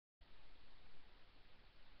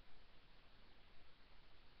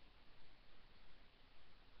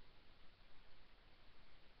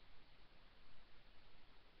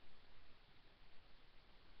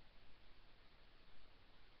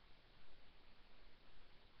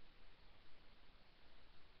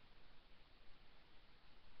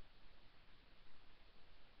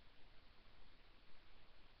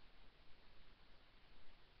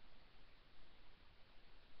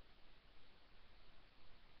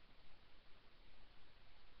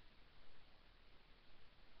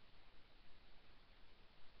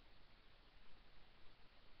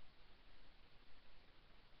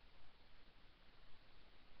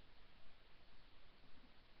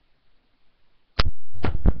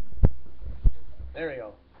There we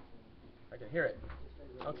go. I can hear it.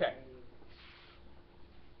 Okay.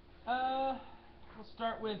 We'll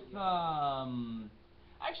start with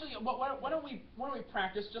actually, why don't we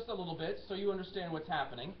practice just a little bit so you understand what's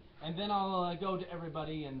happening, and then I'll go to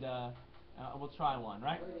everybody and we'll try one,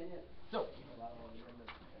 right? So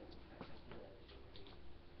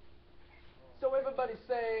everybody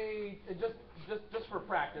say just for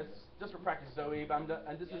practice, Zoe. And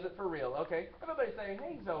this is it for real, okay? Everybody say,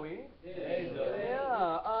 hey, Zoe. Hey, Zoe.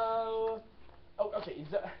 Yeah. Oh, okay.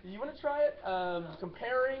 You want to try it?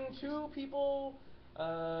 Comparing two people,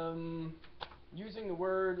 using the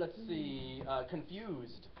word. Let's see.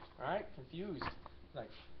 Confused. All right. Confused. Like,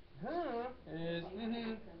 is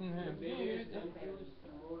confused.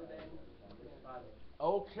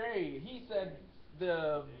 Okay. He said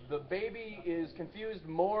the baby is confused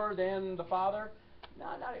more than the father.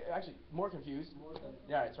 Not actually more confused.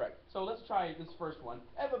 Yeah, that's right. So let's try this first one.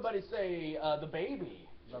 Everybody say the baby.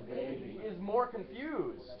 The baby is more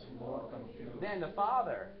confused than the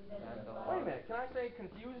father. Wait a minute, can I say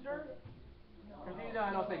confuser? Confused? No,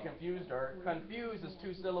 I don't say confuser. Confused is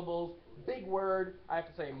 2 syllables. Big word. I have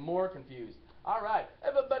to say more confused. All right,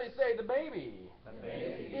 everybody say the baby. The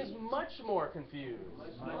baby is much more confused.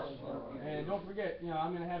 And don't forget,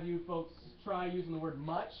 I'm going to have you folks try using the word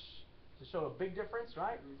much to show a big difference,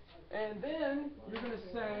 right? And then you're going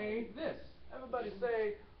to say this. Everybody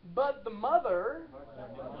say, but the mother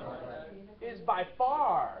is by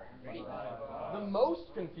far the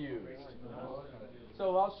most confused.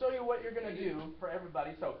 So I'll show you what you're going to do for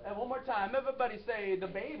everybody. So one more time, everybody say the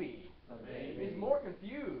baby is more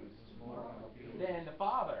confused than the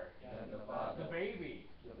father. The baby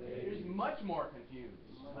is much more confused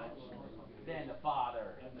than the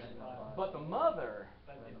father. But the mother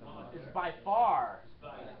is by far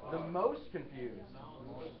the most confused.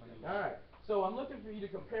 All right. So I'm looking for you to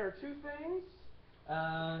compare 2 things,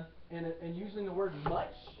 and using the word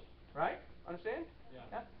much, right? Understand?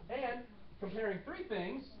 Yeah. And comparing 3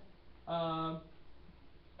 things,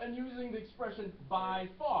 and using the expression by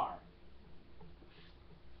far.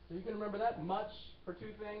 So you can remember that? Much for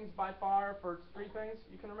 2 things, by far for 3 things.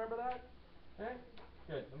 You can remember that? Okay?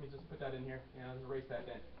 Good. Let me just put that in here. Yeah, let's erase that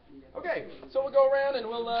then. Okay. So we'll go around and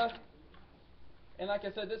we'll, and like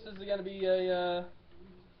I said, this is going to be a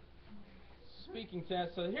speaking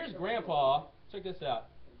test. So here's Grandpa. Check this out.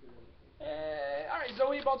 All right,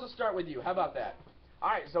 Zoe, I'll just start with you. How about that? All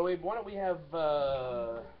right, Zoe, why don't we have,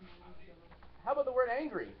 how about the word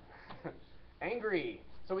angry? Angry.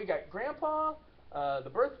 So we got Grandpa, the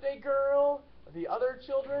birthday girl, the other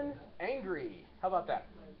children, angry. How about that?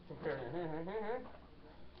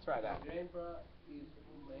 Try that. Grandpa is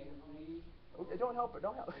angry. Okay, don't help her.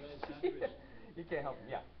 Don't help her. You can't help him.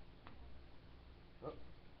 Yeah. Oh.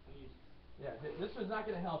 Yeah, this is not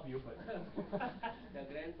going to help you, but The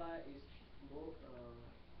grandpa is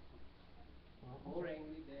more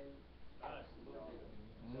angry than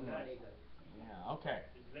birthday girl. Yeah, okay.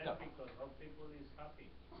 It's less because some people is happy.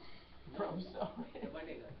 Probably so. The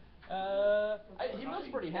birthday girl. He looks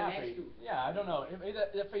pretty happy. Yeah, I don't know.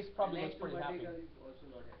 That face probably looks pretty happy. Girl is also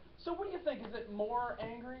not happy. So what do you think? Is it more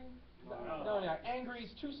angry? No, yeah. Angry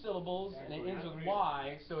is 2 syllables, and it ends with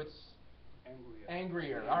Y, so it's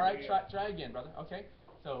angrier. All right, try again, brother. Okay.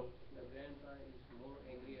 So. The grandpa is more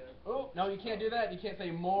angrier. Oh, no, you can't do that. You can't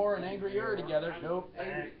say more and angrier together. Nope.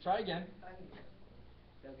 Try again.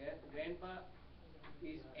 The grandpa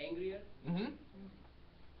is angrier. Mm-hmm.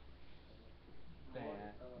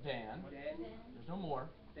 Than. There's no more.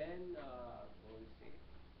 Then, what do we say?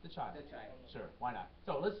 The child. The child. Sure, why not?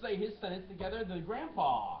 So let's say his sentence together. The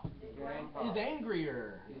grandpa is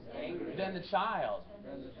angrier than the child.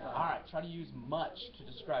 All right, try to use much to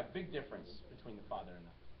describe big difference between the father and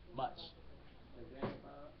the much. The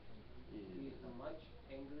grandpa is much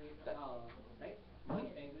angry, right?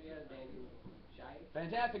 Much angrier than child.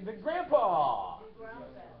 Fantastic. The grandpa.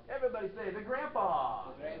 Everybody say the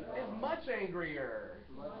grandpa is much angrier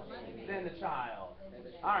than the child.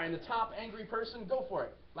 All right, and the top angry person, go for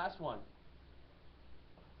it. Last one.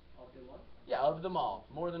 Of them all? Yeah, of them all.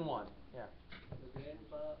 More than one. Yeah. The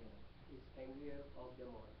grandpa is angrier of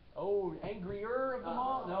them all. Oh, angrier of them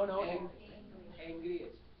all? No.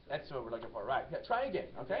 Angriest. That's what we're looking for. Right. Yeah, try again,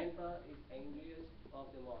 okay? The grandpa is angriest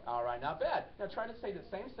of them all. All right, not bad. Now try to say the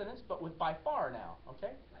same sentence, but with by far now,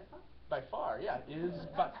 okay? By far? By far, yeah. Is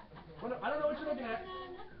but I don't know what you're looking at.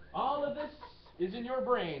 All of this is in your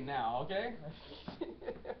brain now, okay?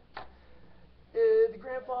 The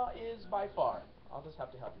grandpa is by far. I'll just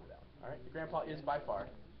have to help you with that. All right? The grandpa is by far.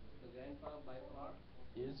 The grandpa by far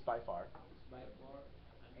Is by far.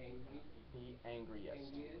 angry. The angriest.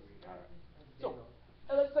 Angriest. All right. So,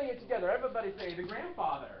 let's say it together. together. Everybody say, the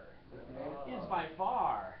grandfather is by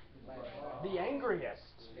far the angriest.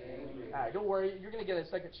 All right, don't worry. You're going to get a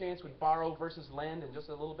second chance with borrow versus lend in just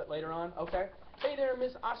a little bit later on. Okay. Hey there,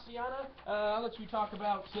 Miss Asiana. I'll let you talk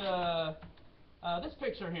about this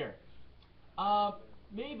picture here.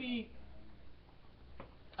 Maybe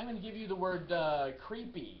I'm going to give you the word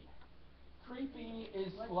creepy. Creepy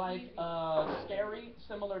is like scary,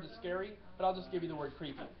 similar to scary, but I'll just give you the word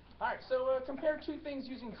creepy. All right, so compare two things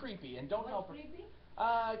using creepy, and don't help. Creepy?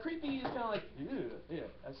 Creepy is kind of like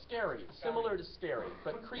scary, similar to scary,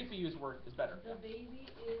 but creepy is better. The baby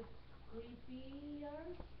is creepier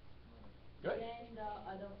Good. than the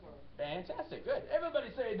other four. Fantastic. Good. Everybody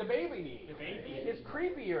say the baby. The baby is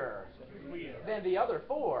creepier creepier than the other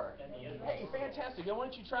four. than the other Hey, fantastic. Now, why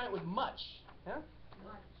don't you try it with much? Huh?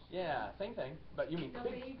 Much. Yeah, same thing, but you mean The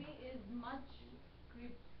big. baby is more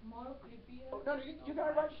creepier. Oh, no, you got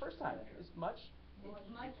it right the first time. It's much. It's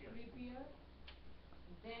much creepier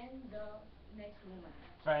than the next woman.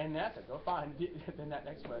 Fantastic. Go find then that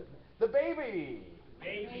next one. The baby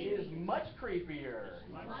baby is much creepier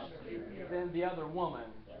much creepier than the other woman.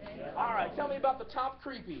 All right, tell me about the top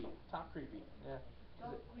creepy. Top creepy. Yeah.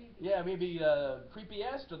 Top creepy. Yeah, maybe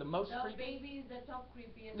creepiest or the most The creepy. baby is the top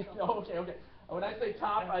creepiest. Okay. When I say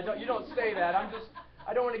top, you don't say that.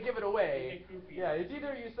 I don't want to give it away. Yeah, it's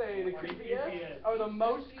either you say the creepiest or the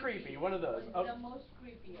most creepy. One of those. The most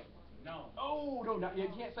creepiest. no Oh no, you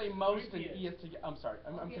can't say most and Creepiest. es together. I'm sorry,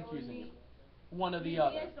 I'm Okay, confusing you. only One or the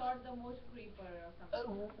other. creepiest or the most creeper or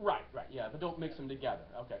something. Right, yeah, but don't mix them together.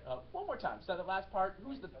 Okay, one more time. So the last part.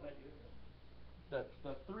 Who's the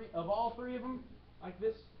three of all three of them? Like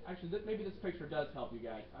this? Actually, maybe this picture does help you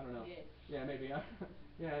guys. I don't know. Yes. Yeah, maybe.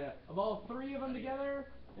 Yeah. Of all three of them together,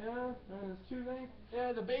 yeah, there's two things.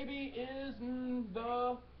 Yeah, the baby is the.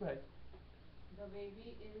 Go ahead. The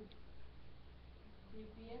baby is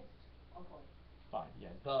creepiest of all. Fine. Yeah,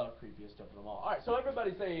 the creepiest of them all. All right. So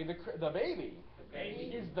everybody say the baby. the baby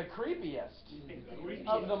Is the creepiest the creepiest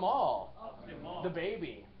of them all. of them all. The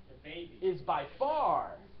baby The baby is by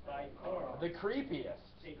far by far the creepiest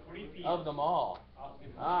the creepiest of them all. of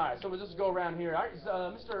them All right, so we'll just go around here. All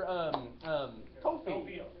right, Mr.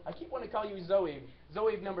 Tofi. I keep wanting to call you Zoe.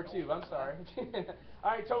 Zoe number 2. I'm sorry.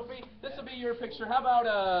 All right, Tofi, this will be your picture. How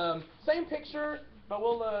about same picture, but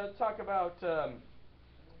we'll talk about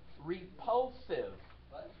repulsive.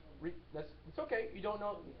 It's okay. You don't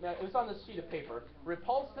know. It's on this sheet of paper.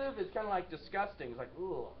 Repulsive is kind of like disgusting. It's like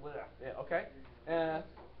ooh, bleh. Yeah, okay.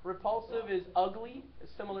 Repulsive is ugly.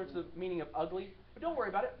 It's similar to the meaning of ugly, but don't worry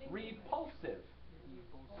about it. Repulsive.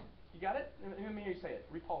 You got it? Let me hear you say it.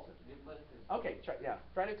 Repulsive. Okay.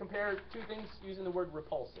 Try to compare two things using the word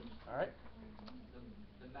repulsive. All right.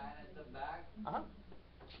 The man at the back Uh-huh.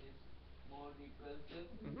 is more repulsive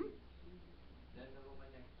Mm-hmm. than the woman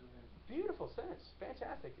next to him. Beautiful sense.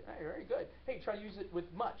 Fantastic. All right, very good. Hey, try to use it with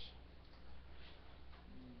much.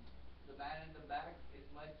 The man at the back is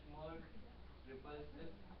much more repulsive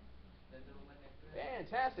than the woman next to him.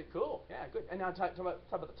 Fantastic. Cool. Yeah, good. And now talk about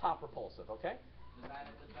the top repulsive. Okay. The man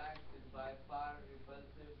at the back is by far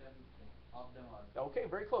repulsive than of them all. Okay,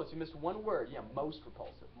 very close. You missed one word. Yeah, most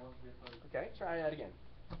repulsive. Most repulsive. Okay, try that again.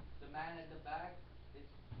 The man at the back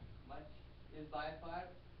is by far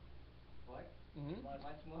what? Mm-hmm.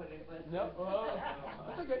 Much more repulsive. No,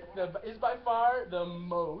 that's okay. Is by far the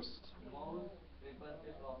most. Most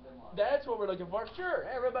repulsive of them all. That's what we're looking for. Sure.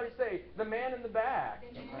 Everybody say the man in the back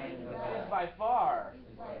The man in the is back by far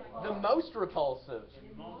is by far the most repulsive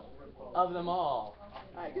most repulsive of them all.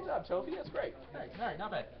 All right, good job, Tofi. That's great. All right,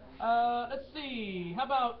 not bad. Let's see. How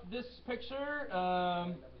about this picture?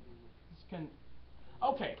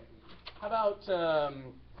 Okay. How about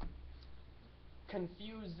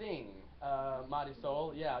confusing,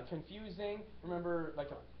 Marisol? Yeah, confusing. Remember, like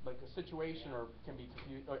a situation, or can be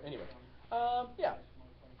confused. Or anyway, yeah.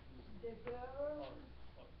 The girl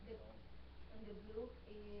in the blue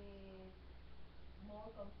is more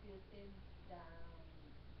confusing than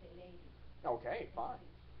the lady. Okay, fine.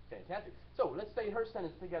 Fantastic. So let's say her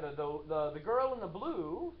sentence together. The girl in the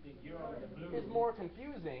blue the girl in the blue is more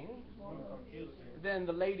confusing more confusing than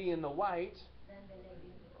the lady in the white, Than the lady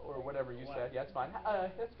in the or whatever you said. Yeah, that's fine.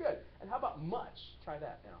 That's good. And how about much? Try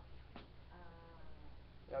that now.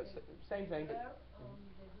 Same thing, The but girl on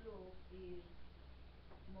the blue is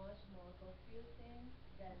much more confusing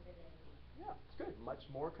than the lady. yeah, it's good. Much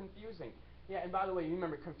more confusing. Yeah, and by the way, you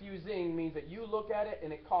remember confusing means that you look at it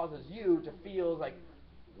and it causes you to feel like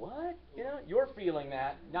What? You know, you're feeling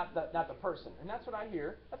that, not the person. And that's what I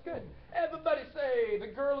hear. That's good. Everybody say the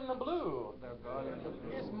girl in the blue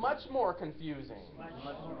is much more confusing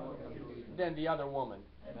than the other woman.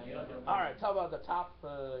 All right, tell about the top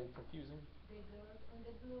confusing. The girl on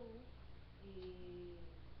the blue is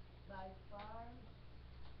by far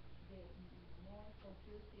the more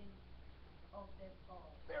confusing of them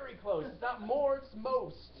all. Very close. It's not more, it's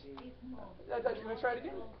most. It's most. You want to try it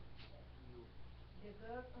again? The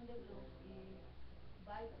girl on the blue is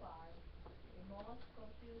by far the most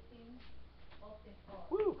confusing of the four.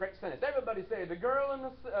 Woo, great sentence. Everybody say the girl in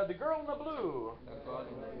the blue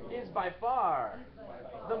is by far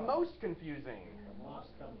the most confusing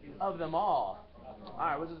of them all. All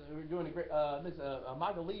right, we're doing a great. Miss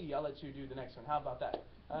Magali, I'll let you do the next one. How about that?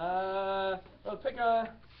 Let's pick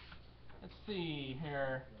a. Let's see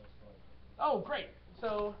here. Oh, great.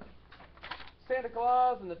 So Santa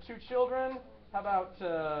Claus and the two children. How about?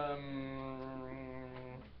 I'm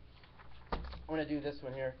gonna do this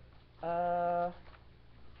one here.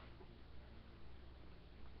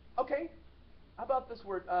 Okay. How about this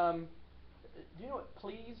word? Do you know what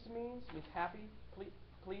pleased means? It means happy,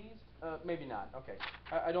 pleased? Maybe not. Okay.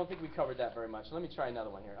 I don't think we covered that very much. Let me try another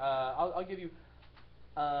one here. I'll give you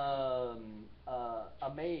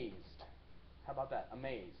amazed. How about that?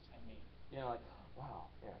 Amazed. You know, like, wow,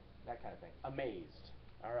 yeah, that kind of thing. Amazed.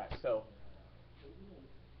 All right. So,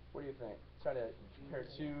 what do you think? Try to compare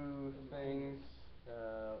two things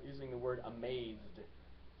using the word amazed.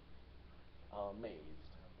 Amazed.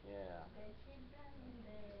 Yeah. The children in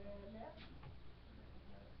the left.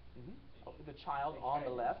 Oh, the child on the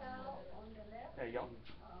left. Child on the left. There you go. Is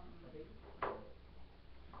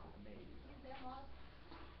the most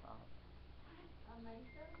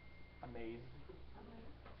amazing. Amazed.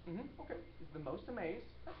 Amazed. Okay. Is the most amazed.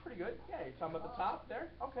 That's pretty good. Yeah, you're talking about the top there.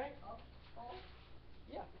 Okay. Oh.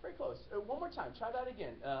 Yeah, very close. One more time. Try that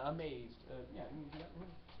again. Amazed. Yeah. You can do that.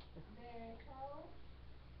 The child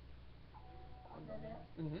on the left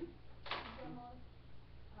Mm-hmm. is the most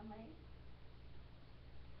amazed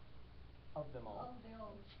Of them all. of the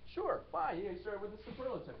all. Sure. Fine. Yeah, you started with the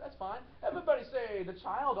superlative. That's fine. Everybody say the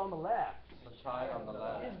child on the left. The child on the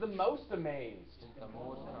left Is the most amazed is the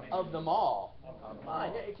most amazed of them all. of them Fine.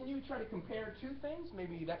 all. Yeah, can you try to compare two things?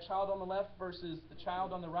 Maybe that child on the left versus the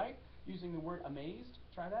child on the right, using the word amazed.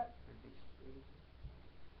 Try that.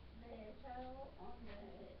 The child on the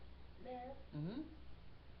left Mm-hmm.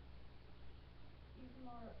 is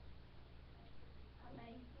more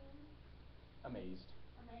amazing, Amazed.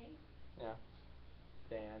 amazed Yeah.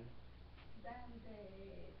 Dan. than the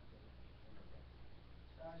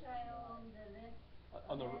child on the left.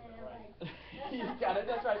 On the right. You got it.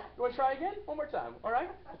 That's right. You want to try again? One more time. All right.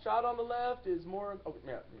 The child on the left is more. Oh,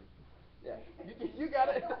 yeah. Yeah. You got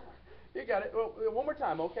it. You got it. Well, one more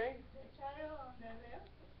time, okay? The child on the left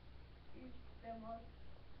is the most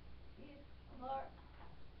is more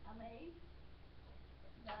amazed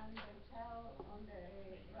than the child on the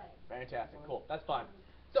right. Fantastic. Cool. That's fine.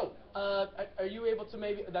 So, are you able to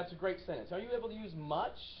maybe? That's a great sentence. Are you able to use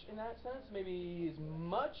much in that sentence? Maybe is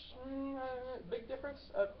much big difference?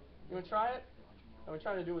 You want to try it? I'm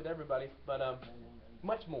trying to do it with everybody, but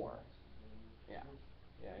much more. Yeah.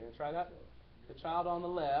 Yeah. You want to try that? The child on the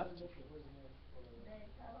left. The child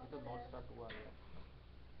on the left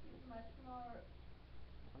is much more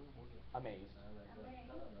Amazed. amazed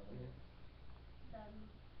Mhm. than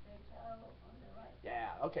the child on the right.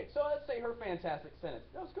 Yeah, okay. So let's say her fantastic sentence.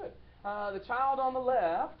 That was good. The child on the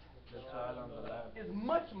left The child on the left is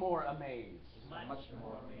much more amazed much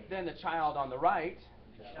more amazed than the child on the right.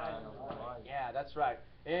 the child on the right. Yeah, that's right.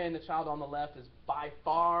 And the child on the left is by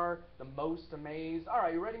far the most amazed. All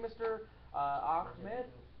right, you ready, Mr. Ahmed?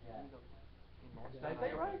 Did I say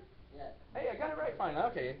it right? Yes. Hey, I got it right. Fine.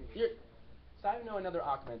 Okay. So I know another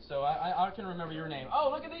Ahmed, so I can remember your name. Oh,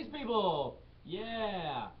 look at these people.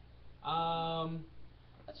 Yeah.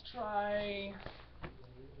 Let's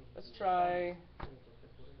try.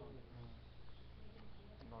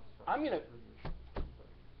 I'm gonna.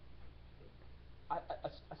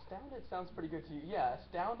 Astounded sounds pretty good to you. Yeah,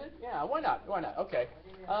 astounded. Yeah, why not? Why not? Okay.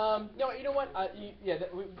 No, you know what?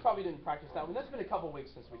 We probably didn't practice that one. That's been a couple weeks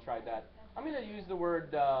since we tried that. I'm gonna use the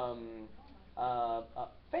word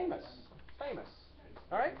famous. Famous.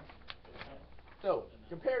 All right. So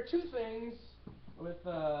compare two things with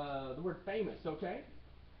the word famous. Okay.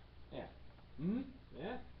 Yeah. Hmm.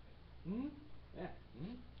 Yeah. Hmm. Yeah.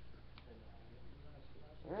 Hmm.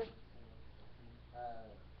 All right.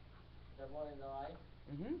 The boy in the right,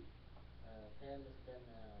 Mm-hmm. famous than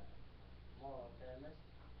more famous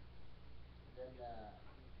than the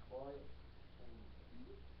boy in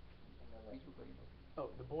the left. Oh,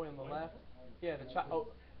 the boy on the left. Yeah, the child. Oh,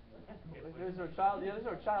 there's our child. Yeah, there's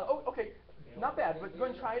our child. Oh, okay. Not bad, but go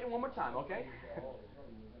ahead and try it one more time, okay? The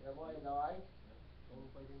boy in the right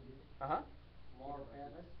Uh-huh. more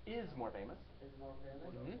famous. Is more famous. Is more famous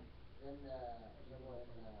Mm-hmm. than the boy in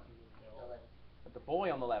the left. But the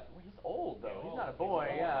boy on the left, well, he's old though. He's not a boy.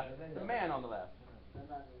 Yeah, the man on the left. The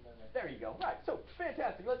man in the left. There you go. Right. So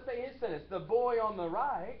fantastic. Let's say his sentence. The boy on the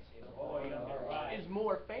right The boy on the right is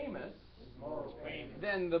more famous is more famous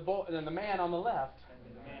than the man on the left.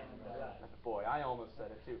 than the man on the left. Boy, I almost said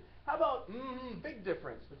it too. How about big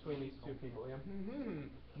difference between these two people? Yeah.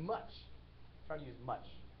 Much. Try to use much.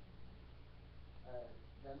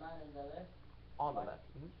 The man in the left On the left.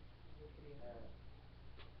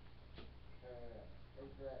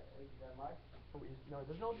 is the much. Oh, no,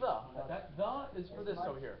 there's no the. That the is for this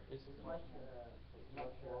over here. Is much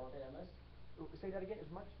famous. Say that again. Is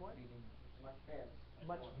much what? Much famous.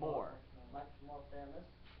 Much more. Much more famous.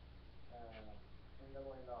 In the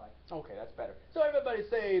boy in the right. Okay, that's better. So everybody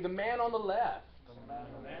say the man on the left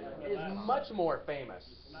is much more famous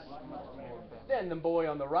than the boy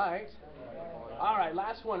on the right. All right,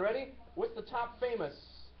 last one. Ready? What's the top famous?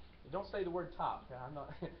 Don't say the word top. I'm not.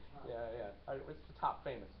 Yeah. All right, what's the top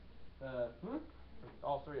famous?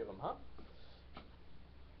 All three of them, huh?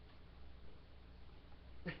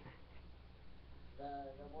 The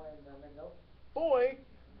boy in the middle. Boy.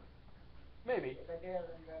 Maybe. The girl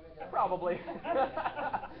in the middle. Probably.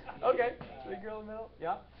 Okay. The girl in the middle.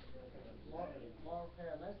 Yeah. More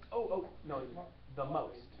famous. Oh, no. The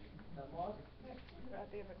most. The most.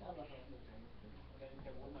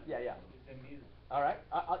 Yeah. All right.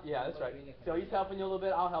 Yeah, that's right. So he's helping you a little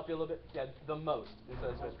bit. I'll help you a little bit. Yeah, the most.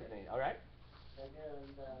 That's what it's saying. All right. The girl in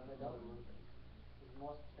the middle is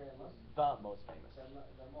most famous. The most famous. The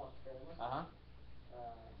most famous. Uh-huh.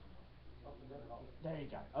 Of them all. There you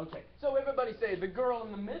go. Okay. So everybody say the girl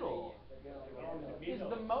in the middle The girl in the is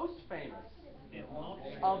the most famous Is most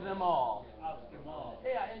of them all. of them all.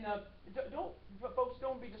 Yeah, and folks,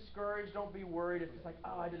 don't be discouraged. Don't be worried if it's like,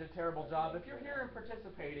 oh, I did a terrible job. If you're here and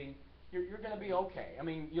participating, you're going to be okay. I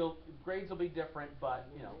mean, grades will be different, but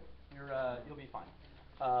you'll be fine.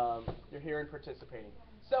 You're here and participating.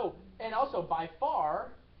 So, and also by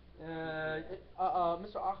far, Mr.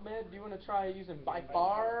 Ahmed, do you want to try using by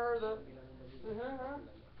far the?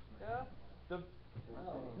 Yeah.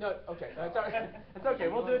 No, okay, that's all right. It's okay.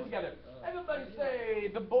 We'll do it together. Everybody say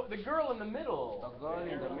the girl in the middle. The girl in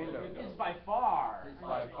the middle Is by far.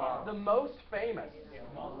 by far The most famous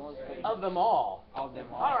most famous of them all. of them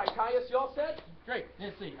all. All right, Caius, you all set? Great.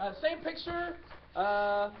 Let's see. Same picture.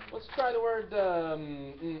 Let's try the word.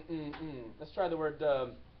 Let's try the word.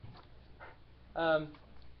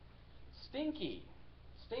 Stinky.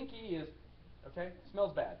 Stinky is okay.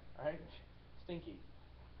 Smells bad. All right. Stinky.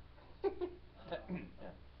 Yeah.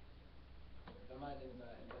 The man in the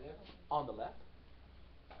left On the left.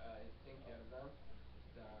 is stinkier than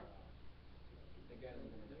the girl in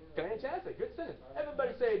the middle. Fantastic. Good sentence.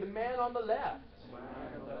 Everybody say the man on the left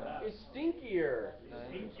is stinkier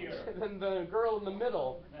Stinkier than the girl in the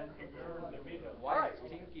middle. than the girl in the middle. All right.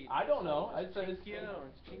 Stinky? I don't know. I'd say it's Stinkier or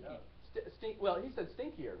stinky? Well, he said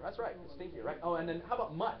stinkier. That's right. It's stinkier, right? Oh, and then how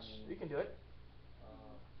about much? You can do it.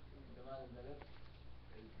 The man in the left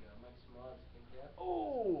is much more stinkier.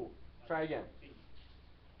 Oh, try again.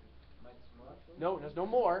 Much more. No, there's no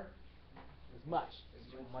more. There's much. Is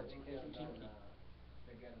much stinkier than stinky.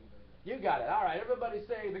 the girl in the middle. You got it. All right. Everybody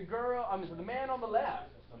say the man on the left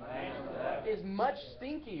Man on the left is much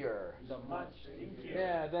stinkier. The much stinkier.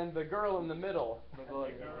 Yeah, than the girl in the middle. The girl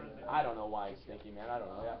The girl in the I don't know why he's stinky, man. I don't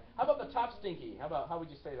know. Yeah. How about the top stinky? How would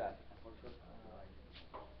you say that?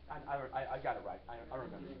 I got it right. I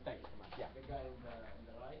remember. Thank you. Come on. Yeah. The guy in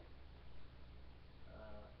the right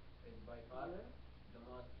is by far the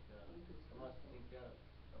most stinkier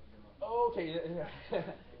of them all. Okay.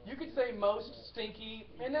 You could say most stinky,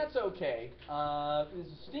 and that's okay.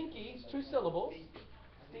 Stinky is 2 syllables.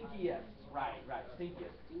 Stinkiest. Right.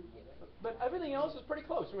 Stinkiest. But everything else is pretty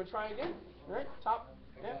close. You want to try again? All right. Top.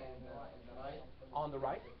 The Yeah. guy in the right On the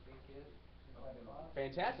right. is the stinkiest of them all.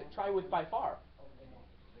 Fantastic. Try with by far.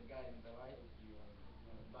 The guy in the right is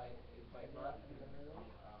by far the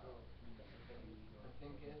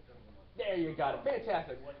stinkiest of them all. There you got it.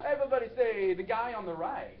 Fantastic. Everybody say the guy on the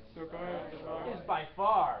right is by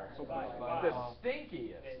far the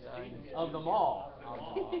stinkiest of them all.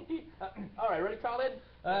 All right, ready, Khalid?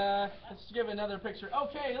 Let's give another picture.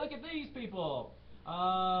 Okay, look at these people.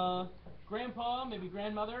 Grandpa, maybe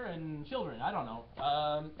grandmother, and children. I don't know.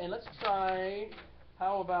 And let's try.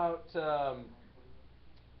 How about?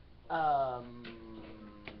 I'm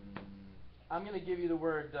going to give you the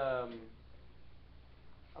word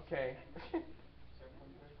Okay. No,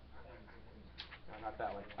 not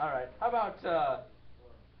that one. All right. How about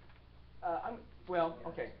well,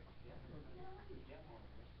 okay.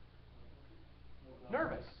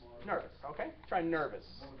 Nervous. Nervous. Okay. Try nervous.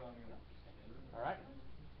 All right.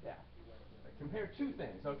 Yeah. Compare two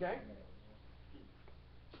things. Okay.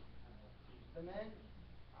 The man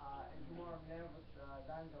is more nervous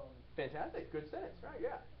than the woman. Fantastic. Good sentence. Right.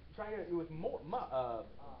 Yeah. Trying it with more.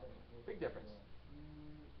 Big difference.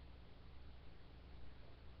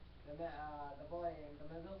 The boy in the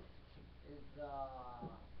middle is the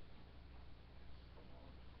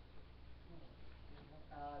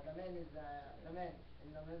man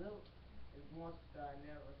in the middle is most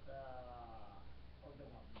nervous of them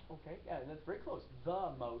all. Okay. Yeah, that's very close.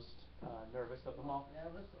 The most nervous of them all.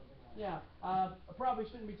 Nervous of them all. Yeah, I probably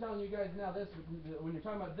shouldn't be telling you guys now this, but when you're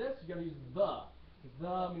talking about this, you got to use the.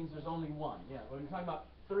 The means there's only one. Yeah, when you're talking about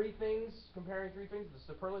three things, comparing three things, the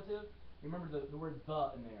superlative, remember the word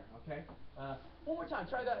the in there, okay? One more time,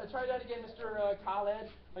 try that again, Mr. Khaled.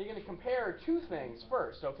 You're going to compare two things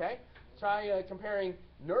first, okay? Try comparing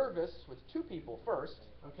nervous with two people first,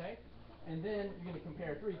 okay? And then you're going to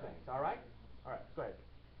compare three things, all right? All right, go ahead.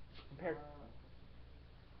 Compare.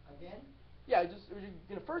 Again? Yeah,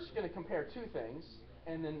 first you're going to compare two things,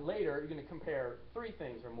 and then later you're going to compare three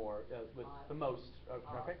things or more with the most.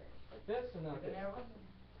 Okay, like this and then like this. Nervous?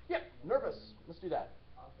 Yep, nervous. Let's do that.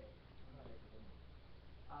 Okay.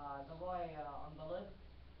 The boy on the left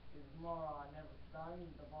is more nervous than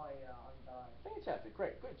the boy on the right. Fantastic,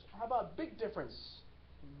 great, good. How about big difference?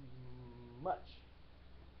 Much.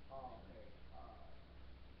 Okay.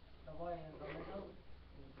 The boy in the middle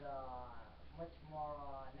is much more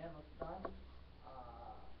nervous than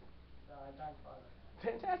the grandfather.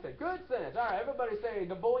 Fantastic, good sentence. All right, everybody say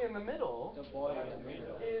the boy in the middle. The boy in the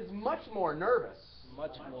middle Is much more nervous.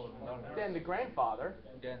 much more nervous Than the grandfather.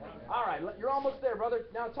 than All right, you're almost there, brother.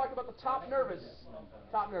 Now talk about the top nervous.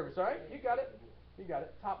 Top nervous, all right? You got it. You got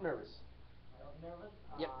it. Top nervous. Nervous?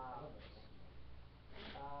 Yep.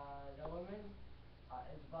 The woman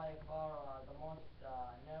is by far the most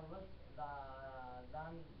nervous than no,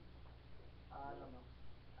 no.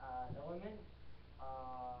 The woman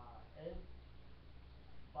is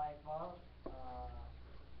by far the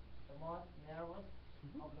most nervous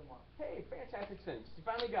of them all. Hey, fantastic sentence. You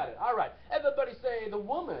finally got it. All right. Everybody say the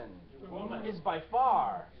woman, woman is by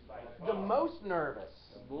far by the far most nervous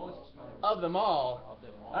most of them all. of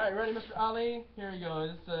them all. All right, ready, Mr. Ali? Here you go.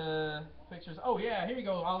 This pictures. Oh yeah, here you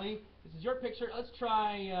go, Ali. This is your picture. Let's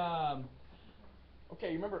try. Okay,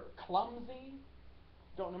 you remember clumsy?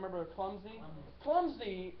 Don't remember clumsy?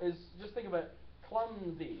 Clumsy is, just think of it,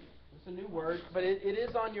 clumsy. It's a new word, but it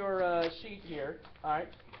is on your sheet here. All right.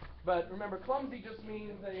 But remember, clumsy just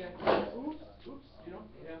means oops, you know,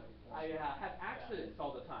 I have accidents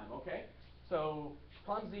all the time, okay? So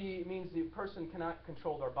clumsy means the person cannot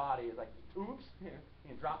control their body. It's like, oops, you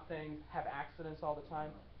drop things, have accidents all the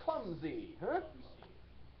time. Clumsy, huh?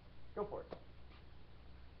 Go for it.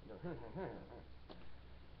 The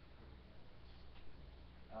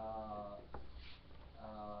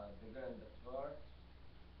girl on the floor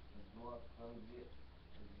is more clumsy. Is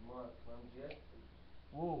more clumsier.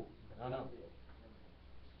 Whoa, no. Is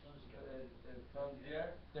clumsier.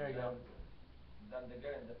 There you go. Than the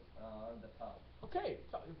girl on the top. Okay,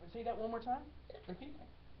 say that one more time. Repeat.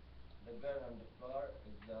 The girl on the floor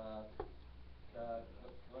is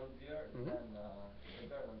clumsier Mhm. than the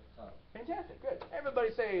girl on the top. Fantastic, good.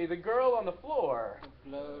 Everybody say the girl on the floor.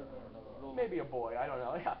 Floor, floor. Maybe a boy, I don't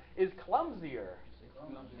know. Yeah, is clumsier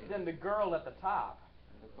than the girl at the top.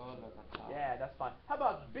 The girl at the top. Yeah, that's fine. How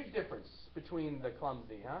about big difference between the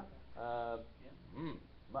clumsy, huh?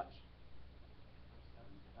 Much.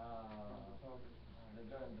 The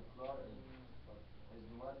girl on the floor is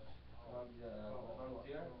much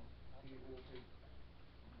clumsier.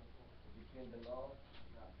 Between them all.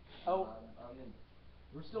 Oh, I mean,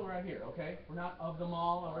 we're still right here, okay? We're not of them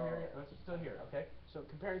all over here yet. We're still here, okay? So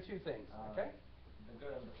comparing two things, okay? the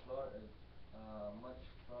girl on the floor is much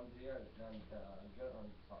clumsier than the girl on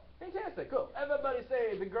the top. Fantastic, cool. Everybody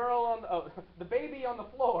say the girl on the baby on the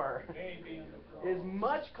floor baby on the floor is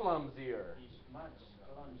much clumsier is much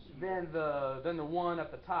clumsier than the one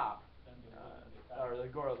at the top. than the one on the top. Or the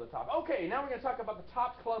girl at the top. Okay, now we're going to talk about the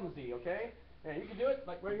top clumsy, okay? Yeah, you can do it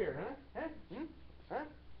like right here, huh? Huh? Huh?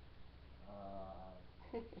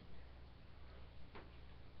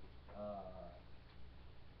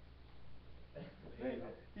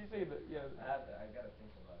 You say that, yeah. I gotta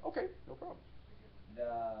think about it. Okay, no problem.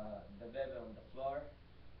 The baby on the floor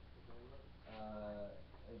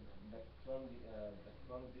is the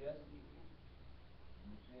clumsiest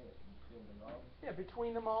between between them all. Yeah,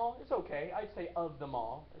 between them all, it's okay. I'd say of them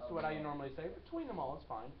all. That's Of what them I all. normally say. Between them all, it's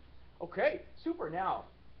fine. Okay, super. Now,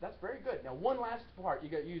 that's very good. Now, one last part. You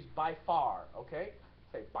got to use by far. Okay,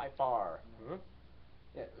 say by far.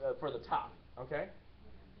 Yeah, for the top. Okay.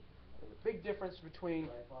 There's a big difference between.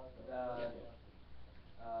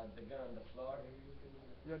 The girl on the floor.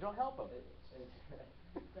 You know, don't help them.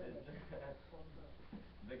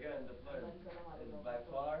 The girl on the floor is by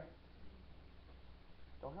far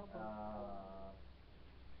Don't help them.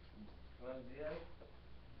 clumsiest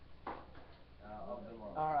of them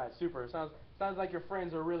all. All right, super. Sounds like your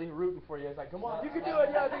friends are really rooting for you. It's like, come on, you can do it.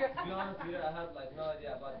 Yeah, To be honest with you, I had like no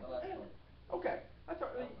idea about the last one. Okay, that's all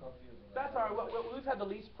right. I'm confused. That's all right. Well, we've had the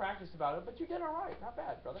least practice about it, but you did all right. Not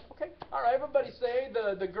bad, brother. Okay. All right, everybody say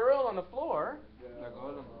the girl on the floor The girl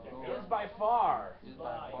on the floor is by far is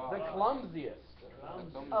by far the clumsiest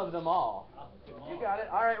clumsiest of them all. You got it.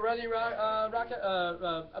 All right, ready, Rocket?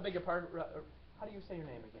 I beg your pardon. How do you say your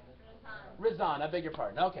name again? Rizan. I beg your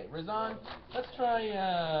pardon. Okay, Rizan. Let's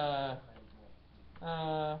try.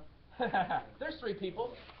 There's three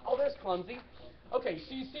people. Oh, there's clumsy. Okay,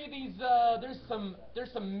 so you see these? There's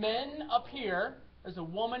some men up here. There's a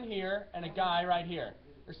woman here and a guy right here.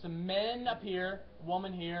 There's some men up here, a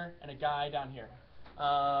woman here, and a guy down here.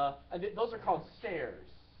 Those are called stairs,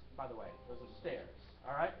 by the way. Those are stairs.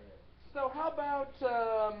 All right. So how about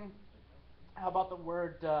the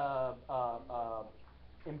word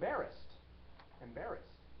embarrassed? Embarrassed.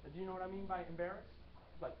 Do you know what I mean by embarrassed?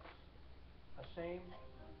 Like ashamed.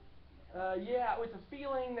 Yeah, it's a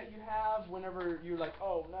feeling that you have whenever you're like,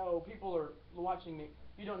 oh no, people are watching me.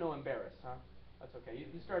 You don't know embarrassed, huh? That's okay.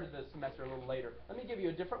 You started the semester a little later. Let me give you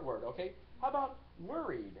a different word, okay? How about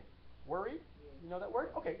worried? Worried? You know that word?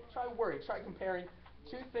 Okay, try worried. Try comparing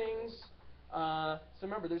two things. So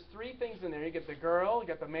remember, there's three things in there. You get the girl, you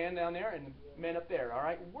got the man down there, and the man up there, all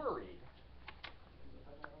right? Worried.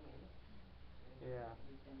 Yeah.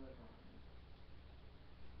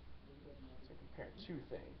 So compare two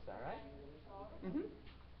things, all right? Mm-hmm.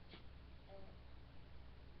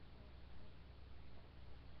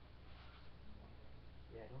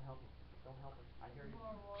 Yeah, don't help him. Don't help him. I hear you.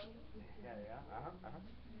 Yeah.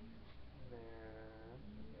 Then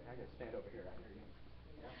I gotta stand over here. I hear you.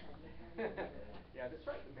 Yeah. Yeah, that's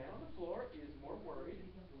right. The man on the floor is more worried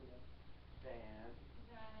than.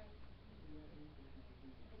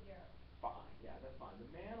 Fine. Yeah, that's fine. The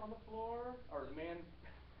man on the floor, or the man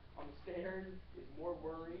on the stairs, is more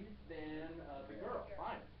worried than the girl.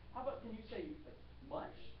 Fine. How about? Can you say like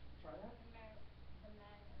much? Try that.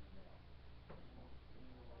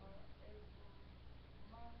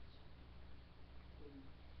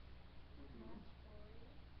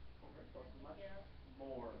 Okay, close to much.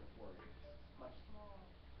 More worried. Much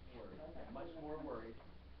worried. Yeah, much more worried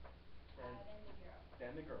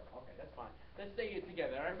than the girl. Okay, that's fine. Let's say it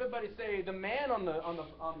together. All right, everybody say the man on the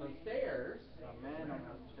stairs. The man on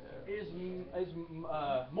the chair Is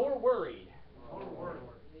more worried. More worried.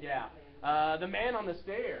 Yeah. The man on the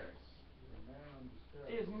stairs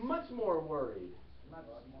is much more worried.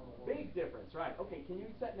 Big difference, right? Okay, can you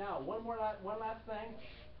set now one last thing?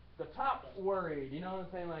 The top worried, you know what I'm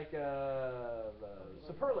saying, like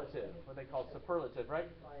superlative, what they call superlative, right?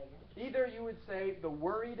 Either you would say the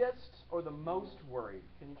worriedest or the most worried.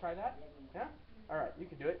 Can you try that? Yeah? All right, you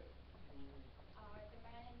can do it.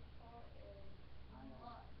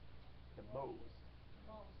 The most.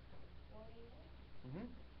 Mm-hmm.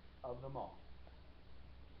 Of them all.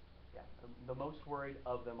 Yeah, the most worried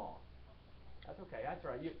of them all. That's okay. That's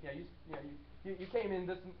all right. You came in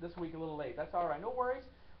this week a little late. That's all right. No worries.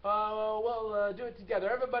 We'll do it together.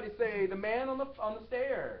 Everybody say the man on the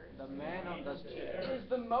stairs. The man on the chair Is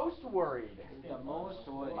the most worried. is the most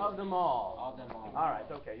worried Of them all. of them all. All right.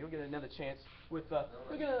 Okay. You'll get another chance you'll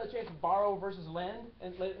get another chance to borrow versus lend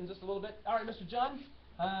in just a little bit. All right, Mr. John.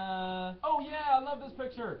 Oh yeah, I love this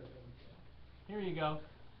picture. Here you go.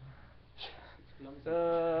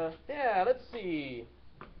 Yeah. Let's see.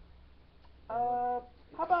 How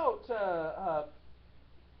about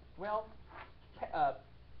well,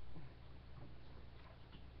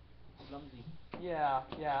 Clumsy. yeah,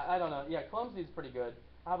 I don't know. Yeah, clumsy is pretty good.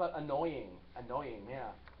 How about annoying? Annoying,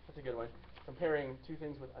 yeah, that's a good one. Comparing two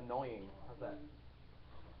things with annoying. How's that?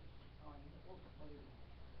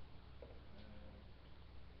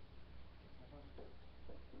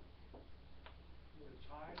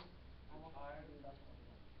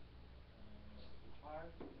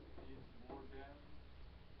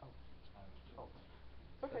 Oh, oh,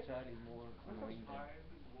 it's okay. The child is more annoying than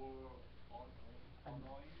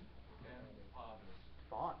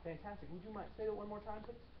Fantastic. Would you mind say that one more time,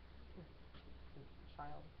 please? The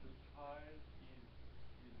child.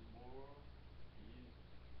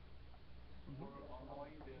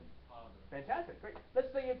 Fantastic. Great. Let's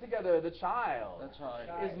say it together. The child. The child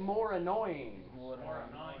is more annoying more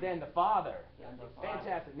annoying than the father. than the father.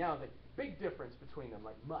 Fantastic. Now the big difference between them,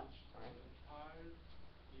 like much. All right. The child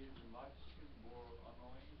is much more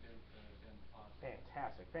annoying than father.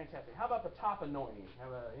 Fantastic. Fantastic. How about the top annoying? How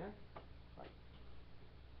about yeah? Like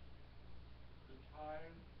The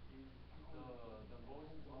child is the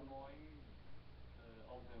most annoying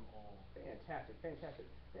of them all. fantastic. Fantastic.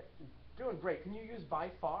 Yeah, doing great. Can you use by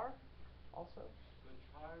far also? The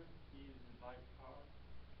child is by far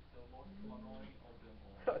the most annoying of them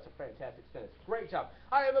all. That's a fantastic sentence. Great job.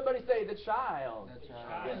 All right, everybody say the child, The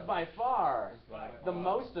child is by far is by the far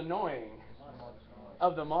most annoying most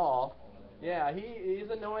of them all. Yeah, he is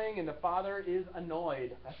annoying and the father is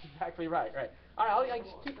annoyed. That's exactly right. Right. All right, I'll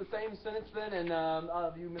just keep the same sentence then, and I'll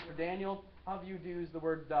have you, Mr. Daniel, I'll have you use the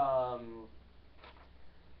word.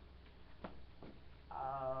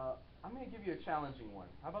 I'm going to give you a challenging one.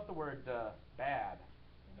 How about the word bad?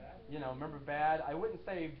 You know, remember bad? I wouldn't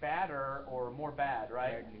say badder or more bad,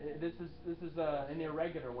 right? This is an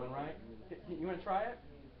irregular one, right? You want to try it?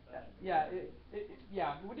 Yeah,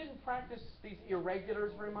 yeah. We didn't practice these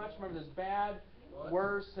irregulars very much. Remember, there's bad,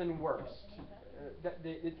 worse, and worst.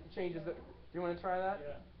 It changes. Do you want to try that?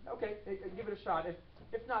 Yeah. Okay, give it a shot.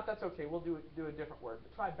 If not, that's okay. We'll do a different word.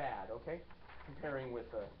 But try bad, okay? Comparing with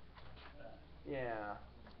yeah.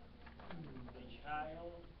 The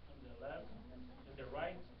child on the left and the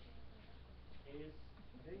right is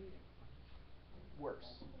Worse.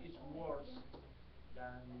 worse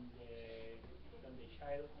than the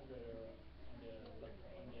child on the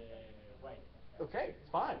right. Okay,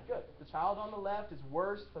 fine, good. The child on the left is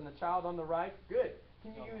worse than the child on the right. Good.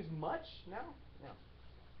 Can you use much now? No.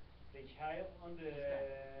 The child on the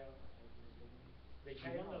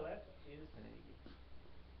left is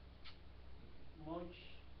much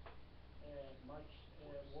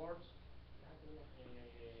worse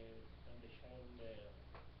than the child on the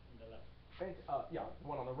left. Yeah, the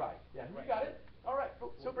one on the right. Yeah, you Right. got it. All right,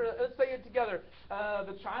 cool, super. Let's say it together.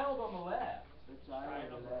 The child on the left The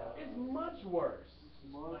child on the left is much worse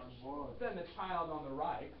much worse than the child on the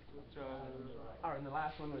right. the child on the right. All right, and the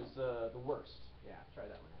last one was the worst. Yeah, try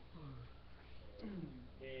that one.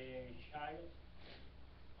 The child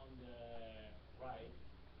on the right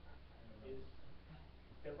is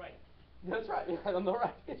the right. That's right. Yeah, on the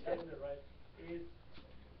right. The child on the right is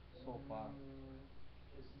So far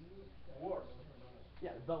is worse.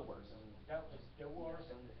 Yeah, the worst. That is the worst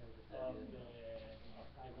of the most.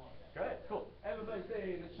 Good, cool. Everybody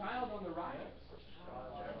say the child on the right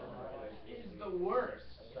is the worst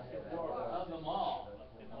of them all.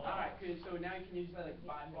 All right, good. So now can you say like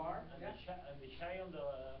by far? And the child on the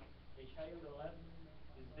left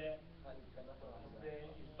is is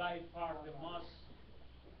by far the most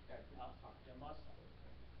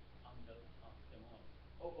on the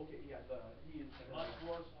most. Oh, okay, yeah. He is The most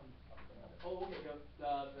worse of the most. Oh, okay.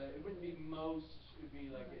 It wouldn't be most. It would be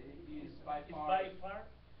like he is by It's far.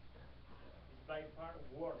 by far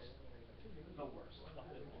worse The worst. of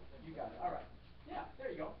the most. You got it. All right. Yeah,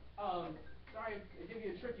 there you go. Sorry, I gave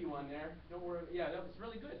you a tricky one there. Don't worry. Yeah, that was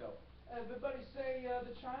really good though. Everybody say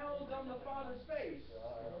the child on the father's face.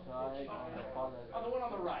 child on the father's On the one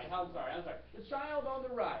on the right. I'm sorry. The child on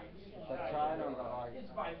the right. the child on the right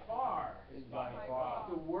It's by far is by far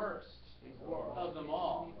the worst worst of them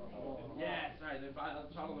all. Yes, sorry. The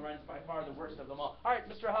child on the right is by far the worst of them all. All right,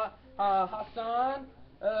 Mr. Hassan.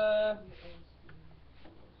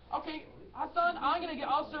 Okay, Hassan. I'm gonna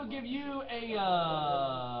also give you a.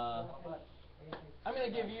 I'm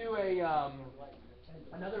gonna give you a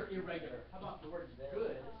another irregular. How about the word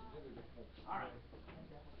good? All right.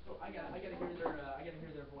 So I gotta hear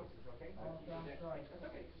their voices. Okay. So keep it down. That's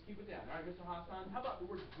okay. Just keep it down. All right, Mr. Hassan. How about the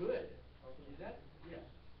word good? Can you do that? Yeah.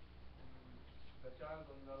 The child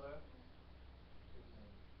on the left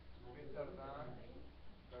is better than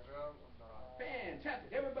the girl on the right. Fantastic.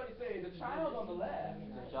 Everybody say the child on the left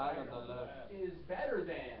the child on the left is better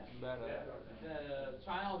than better the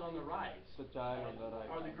child on the right. the child on the right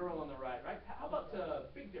Or the girl on the right, right? How about the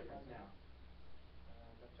big difference now?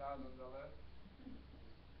 The child on the left is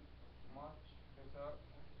much better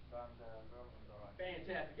than the girl on the right.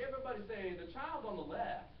 Fantastic. Everybody say the child on the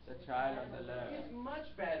left the child on the left is much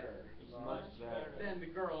better is much better than the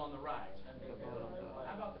girl on the right. than the girl on the How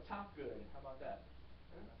right. about the top good? How about that?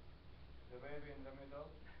 The baby in the middle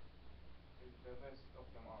is the best of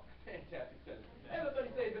them all. Fantastic sentence. Everybody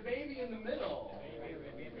say the baby in the middle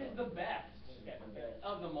is the best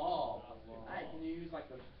of them all. All right, can you use like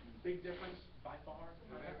the big difference by far?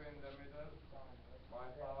 The baby in the middle by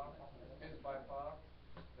far is by far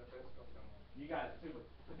the best of them all. You got it, super.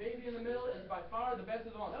 The baby in the middle is by far the best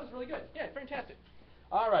of them all. That was really good. Yeah, fantastic.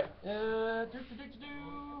 All right. No,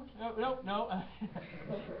 no, no.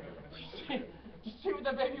 Did you see what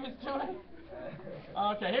the baby was doing?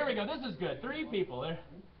 Okay, here we go. This is good. 3 people. There.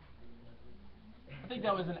 I think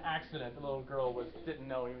that was an accident. The little girl didn't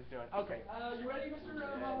know what he was doing. Okay. You ready, Mr.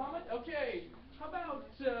 Muhammad? Okay. How about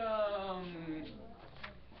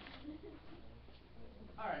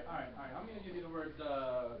all right. I'm going to give you the words.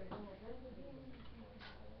 How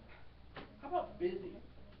about busy?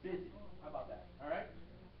 Busy. How about that? All right.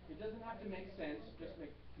 It doesn't have to make sense. Just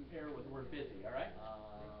compare with the word busy. All right.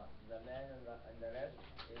 The man on the left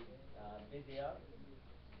is busier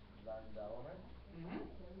than the woman.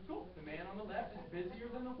 Cool. The man on the left is busier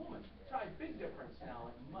than the woman. Try big difference now,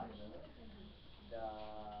 like much. The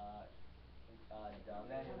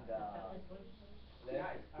man in the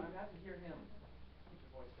Guys, left I'm have to hear him. Keep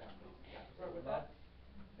your voice down, please. Yeah. Sorry, is what's much that?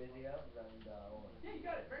 busier than the woman. Yeah, you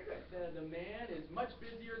got it. Very good. The man is much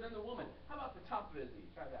busier than the woman. How about the top busy?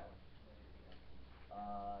 Try that one.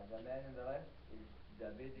 The man in the left is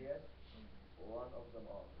the busiest one of them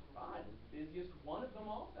all. Fine. Busiest one of them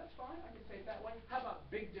all. That's fine. I can say it that way. How about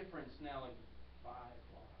big difference now, like by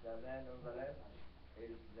far? The man on the left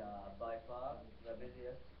is by far the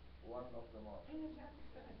busiest one of them all. Fantastic,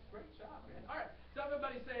 guys. Great job, man. All right. So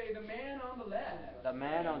everybody say the man on the left. The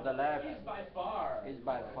man on the left Is by far. is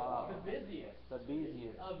by far The busiest. the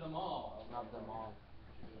busiest Of them all. of them all.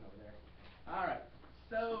 Over there. All right.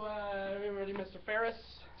 So, we ready, Mr. Ferris?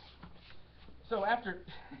 So after,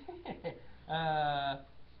 oh,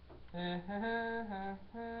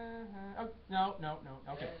 no,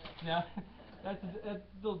 okay, no, that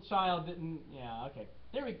little child didn't. Yeah, okay.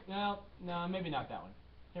 Here we no, maybe not that one.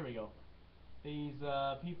 Here we go. These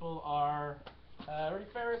people are ready,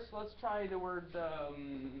 Ferris. Let's try the word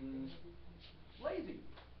lazy.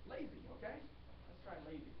 Lazy, okay? Let's try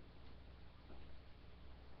lazy.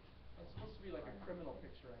 It's supposed to be like a criminal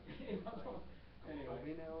picture, I think. Anyway.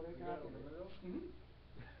 The guy in the middle. And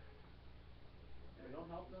we don't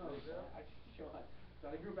help those. I show us. It's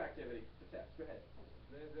not a group activity. It's a test. Go ahead.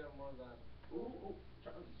 Lazier more than. Ooh.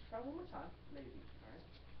 Try one more time. Lazy. All right.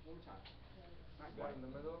 One more time. Not The guy quite. in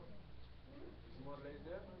the middle is more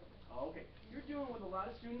lazier. Okay. You're doing what a lot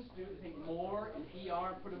of students do. They take more and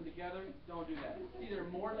ER, put them together. Don't do that. It's either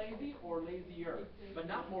more lazy or lazier, but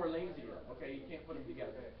not more lazier. Okay. You can't put them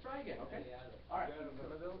together. Try again. Okay. All right. The guy in the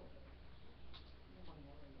middle.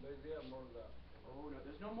 Lazier more than. Oh no,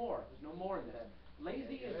 there's no more. There's no more in this.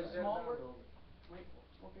 Lazy is a Lazier small than word. the woman. Wait,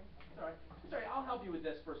 okay. It's all right. It's all right. I'll help you with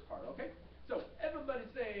this first part, okay? So everybody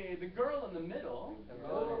say the girl in the middle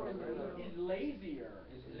is lazier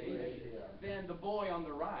than the boy on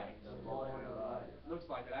the right. Looks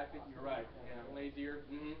like it. I think you're right. Yeah, lazier.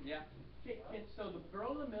 Yeah. Okay, so the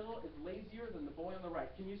girl in the middle is lazier than the boy on the right.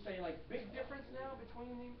 Can you say like big difference now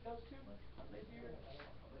between those two? Lazier.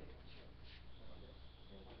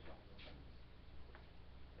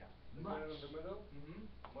 The Much. guy in the middle.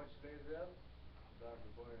 Much lazier than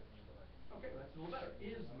the boy on the right. Okay, well, that's a little better.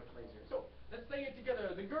 Is much lazier. So let's say it together.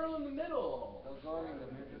 The girl in the middle. The girl in the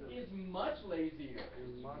middle Is much lazier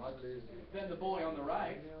is much lazier than the boy on the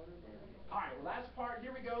right. All right, last part.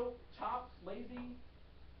 Here we go. Top lazy.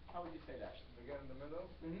 How would you say that? The guy in the middle.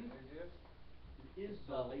 Laziest. Is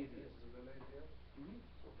the laziest Is the laziest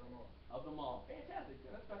of them all. of them all. Fantastic.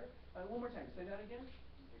 Yeah, that's better. One more time. Say that again.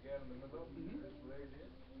 The guy in the middle is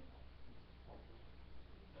laziest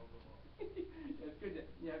of them all. It's good that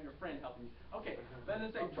you have your friend helping you. Okay, then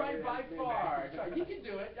let's say try by far. Try. You can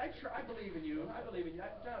do it. I believe in you. I believe in you.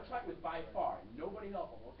 Try it with by far. Nobody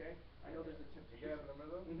help them, okay? I know there's a tip. The guy in the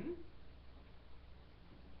middle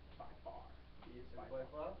By far. Is is by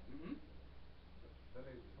far Mm-hmm. the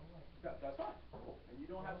laziest. That's fine. Cool. And you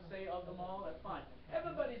don't have to say of them all. That's fine.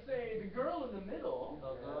 Everybody say the girl in the middle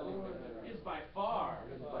is by far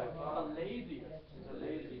the laziest.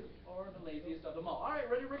 Or the laziest of them all. All right,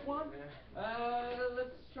 ready, Rick? One.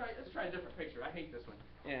 Let's try a different picture. I hate this one.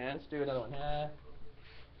 Yeah, let's do another one.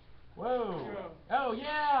 Whoa. Oh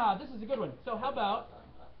yeah, this is a good one. So how about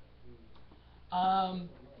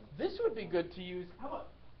this would be good to use. How about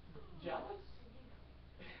jealous?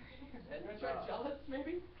 You want to try jealous,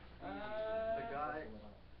 maybe?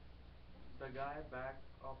 The guy back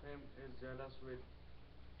of him is jealous with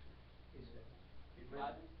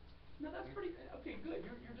No, that's pretty okay. Good.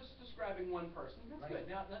 You're just describing one person. That's good.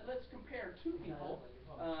 Now let's compare two people.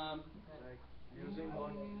 like using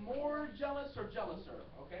what More jealous or jealouser?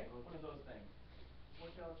 Okay, one of those things. More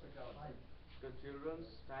jealous or jealous? the children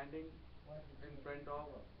standing in front of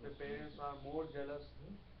the parents are more jealous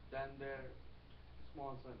than their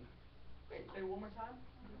small son. Wait, say it one more time.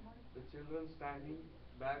 The children standing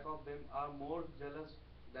back of them are more jealous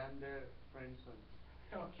than their friend's son.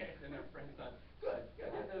 Okay, than their friend's son. Good,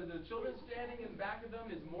 good. The children standing in back of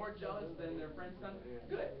them is more jealous than their friend's son.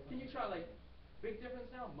 Good. Can you try like big difference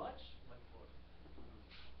now? Much?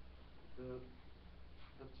 The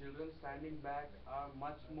the children standing back are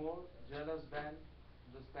much more jealous than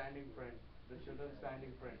the standing friend. The children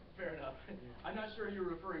standing friend. Fair enough. I'm not sure who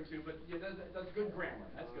you're referring to, but yeah, that's good grammar.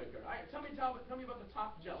 That's good. All right, tell me about the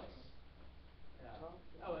top jealous.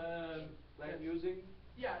 Yeah. Oh, Like using.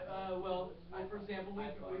 Yeah. Well, for example,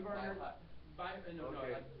 we've already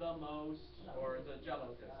Okay. like the most or the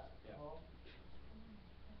jealousest. Yeah.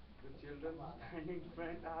 The children standing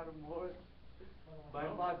friend are more by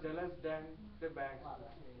far jealous than the back.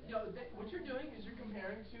 What you're doing is you're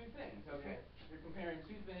comparing two things. Okay. You're comparing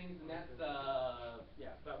two things, and that's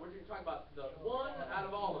yeah. But we're talking about the one out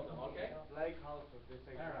of all of them. Okay. Like how so? This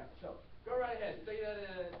All right. So go right ahead. Say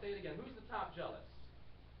that. Say it again. Who's the top jealous?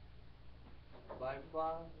 By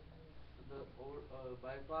far,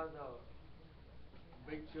 by far the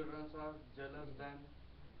big children are jealous than.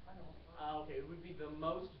 Okay, it would be the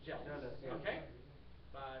most jealous. Jealous, yeah. Okay.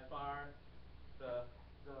 By far, the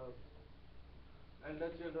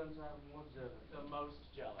Elder children are more jealous. most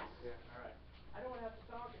jealous. Yeah. All right. I don't want to have to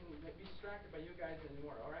talk and be distracted by you guys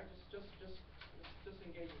anymore. All right. Just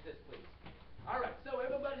engage with this, please. All right. So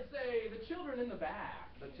everybody say the children in the back.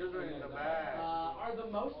 The children in the back Are the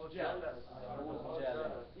most jealous. most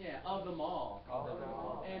jealous. Yeah, of them all. Of them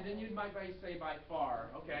all. And then you might say by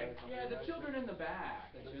far, okay? Yeah, the children in the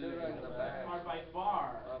back. The children in the back Are by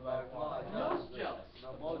far. by far Most jealous.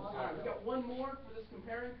 The most All right, we jealous. got one more for this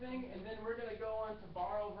comparing thing, and then we're going to go on to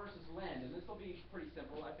borrow versus lend, and this will be pretty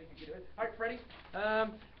simple. I think you can do it. All right, Freddie,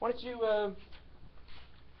 why don't you,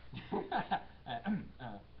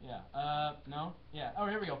 no, yeah. Oh,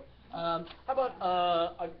 here we go. How about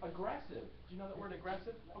aggressive? Do you know that word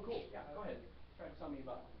aggressive? Oh, cool. Yeah, go ahead. Try to tell me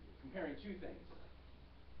about comparing two things.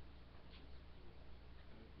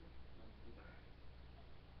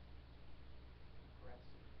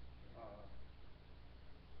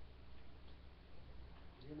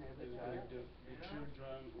 Aggressive. The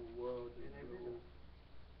children who wore the blue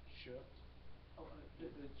shirt. Oh, the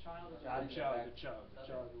child is The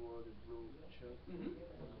child who wore the blue shirt Mm-hmm.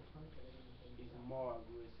 is more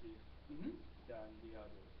aggressive Mm-hmm. than the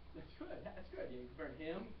others. That's good. That's good. You compare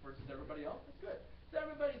him versus everybody else. That's good. So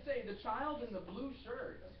everybody say the child in the blue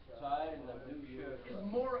shirt Child in the blue shirt is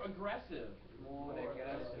more aggressive more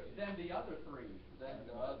aggressive than the other three, than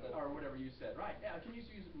the other. or whatever you said. Right? Yeah. Can you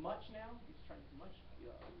use much now? You try to use much.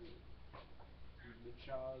 Yeah, the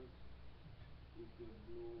child with the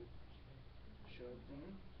blue shirt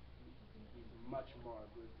Mm-hmm. is much more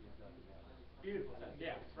aggressive than the others. Beautiful.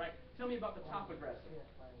 Yeah. Right. Tell me about the top aggressive.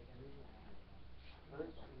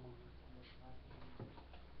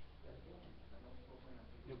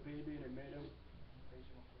 The baby in the middle,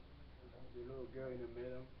 the little girl in the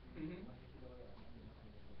middle Mm-hmm.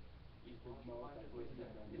 is the most aggressive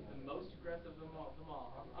than the Is the others. most aggressive of them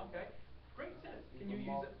all. Okay. Great sense. Can you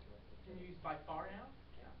use it? Can you use by far now?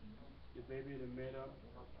 Yeah. The baby in the middle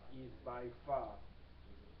is by far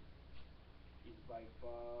the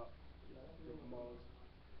most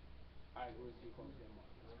aggressive of them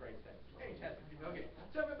all. That's great sense. Fantastic. Okay.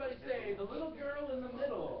 So everybody say the little girl in the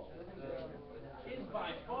middle is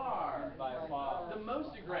by far the most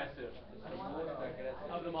aggressive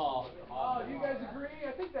of them all. Oh, do you guys agree?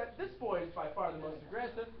 I think that this boy is by far the most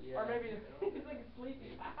aggressive. Or maybe he's like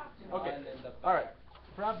sleepy. Okay. All right.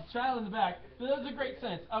 Perhaps the child in the back. But that was a great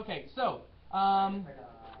sense. Okay, so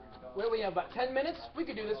well, we have about 10 minutes. We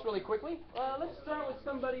could do this really quickly. Let's start with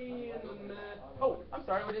somebody in the... Oh, I'm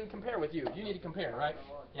sorry, we didn't compare with you. You need to compare, right?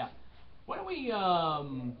 Yeah. Why don't we, I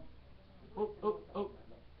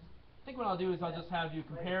think what I'll do is I'll just have you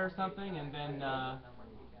compare something and then,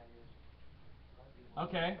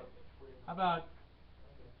 okay. How about,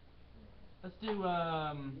 let's do,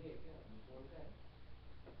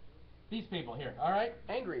 these people here, all right?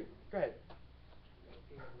 Angry. Go ahead.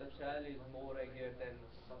 The child is more angry than.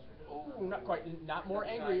 Oh, not quite. Not more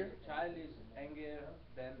angrier. Child is angrier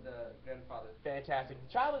than the grandfather. Fantastic.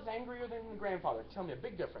 The child is angrier than the grandfather. Tell me a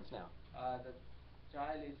big difference now. The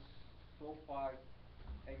child is so far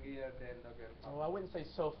angrier than the grandfather. Oh, I wouldn't say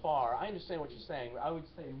so far. I understand what you're saying. I would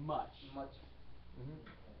say much. Much.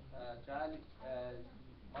 Mm-hmm. Child is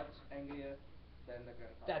much angrier than the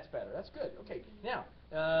grandfather. That's better. That's good. Okay. Now,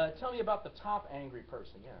 tell me about the top angry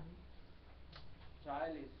person. Yeah.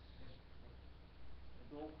 Child is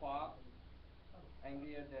so far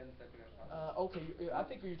angrier than the grandfather. Okay, I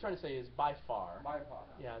think what you're trying to say is by far. By far.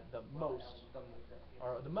 Yeah, the most. The most.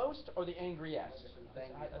 Or the most or the angriest. The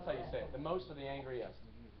angriest. That's how you say it. The most or the angriest.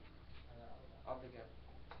 Of the game.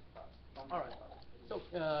 All right.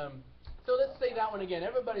 So let's say that one again.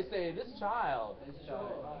 Everybody say this child This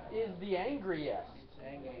child is the angriest.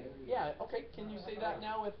 angrier. Yeah. Okay. Can you say that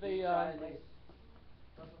now with This the? child is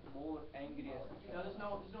more angriest. No, there's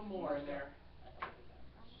no more in there.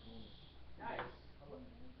 Guys,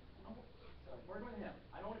 we're with him.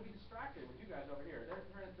 I don't want to be distracted with you guys over here.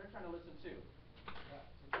 They're trying to listen too.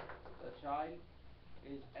 The child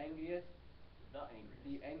is angriest. The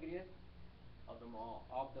The angriest of them all.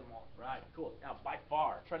 of them all. Right. Cool. Now by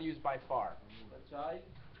far. Try to use by far. The child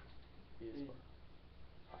is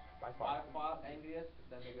by by far. far angriest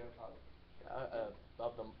than the grandfather.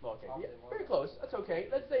 Of them. Okay. Of Yeah, them all. very close. That's okay.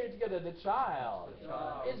 Let's say it together. The child The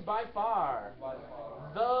child is by far by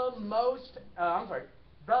far the most. I'm sorry.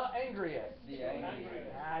 The angriest. the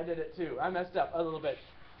angriest. I did it too. I messed up a little bit.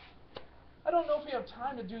 I don't know if we have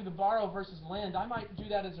time to do the borrow versus lend. I might do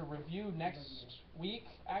that as a review next week,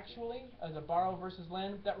 actually, as a borrow versus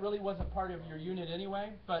lend. That really wasn't part of your unit anyway.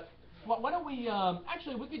 But why don't we?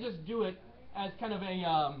 Actually, we could just do it as kind of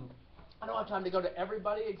a. I don't have time to go to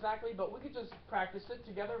everybody exactly, but we could just practice it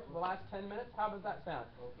together for the last 10 minutes. How does that sound?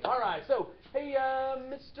 Okay. All right. So, hey,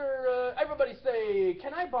 Mr. Everybody say,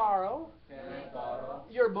 can I borrow Can I borrow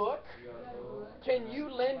your book? your book? Can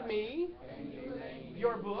you lend me Can you lend me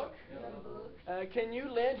your book? your book? Can you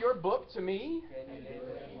lend your book to me? Can you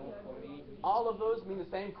lend your book for me? All of those mean the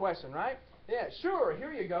same question, right? Yeah, sure,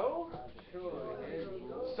 here you go. Sure, here you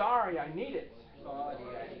go. Sorry, I need it. Sorry,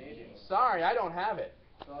 I need it. Sorry, I don't have it.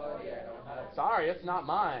 Sorry, I don't have it. Sorry, it's not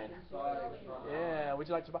mine. Sorry, it's not mine. Yeah, would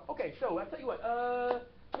you like to buy? Okay, so I'll tell you what,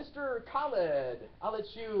 Mr. Khaled, I'll let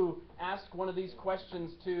you ask one of these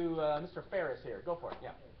questions to Mr. Ferris here. Go for it,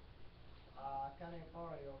 yeah. Can I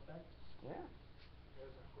borrow your pen? Yeah. Yes,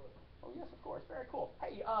 of course. Oh, yes, of course. Very cool.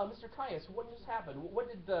 Hey, Mr. Caius, what just happened? What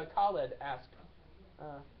did Khaled ask?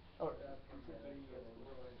 Or,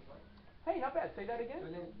 hey, not bad. Say that again.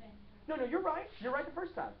 No, you're right. You're right the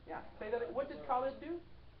first time. Yeah. Say that. What did Khaled do?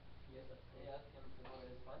 Yes, sir. He asked him to borrow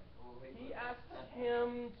his phone. He asked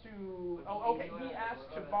him to. Oh, okay. He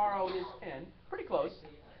asked to borrow his pen. Pretty close.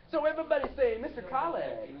 So everybody say, Mr.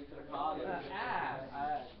 Khaled Mr. Khaled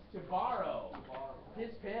asked to borrow his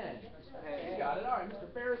pen. You got it. All right,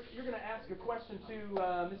 Mr. Ferris, you're going to ask a question to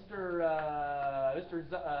Mr.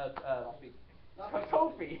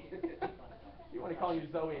 Tofi. You want to call you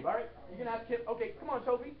Zoe. All right, you're going to ask him. Okay, come on,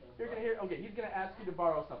 Tofi. You're going to hear. Okay, he's going to ask you to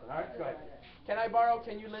borrow something. All right, go ahead. Can I borrow?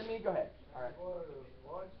 Can you lend me? Go ahead. All right. Borrow your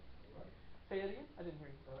watch? Say it again. I didn't hear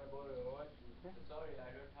you. Can I borrow your watch? Sorry,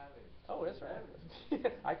 I don't have it. Oh, that's right.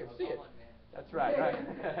 I can see it. Come on, man. That's right. Right.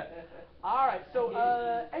 All right. So,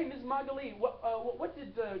 hey, Ms. Magali, what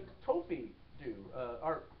did Tofi do?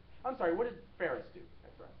 Or, I'm sorry, what did Ferris do?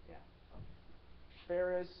 That's right. Yeah.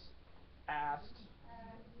 Ferris asked.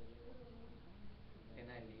 Can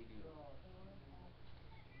I lead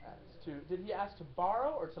you? Did he ask to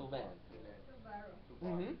borrow or to lend? To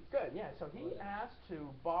borrow. Mm-hmm. Good. Yeah. So he asked to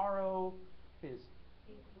borrow his.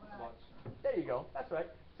 His Watch. watch. There you go. That's right.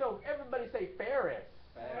 So everybody say Ferris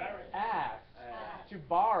Ferris asked to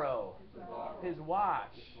borrow his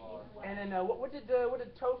watch. watch. And then what did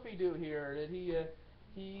Tofi do here? Did he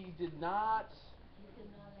did not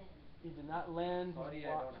He did not lend. Sorry,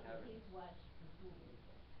 I watch. don't have it. His watch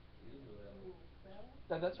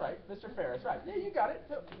to That's right, Mr. Ferris. Right. Yeah, you got it.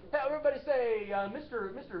 So, now everybody say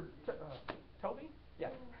Mr. Tofi? Yeah.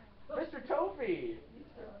 Mr. Tofi.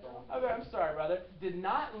 Okay, I'm sorry, brother. Did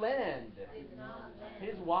not lend Did not lend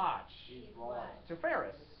his watch his watch to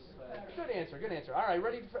Ferris. Good answer. Good answer. All right,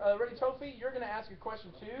 ready, Tofi? You're going to ask a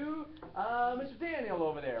question to Mr. Daniel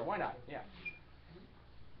over there. Why not? Yeah.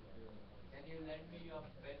 Can you lend me your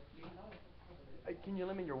pen, please? Can you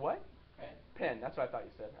lend me your what? Pen. Pen. That's what I thought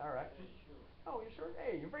you said. All right. Oh, you sure?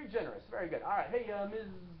 Hey, you're very generous. Very good. All right. Hey,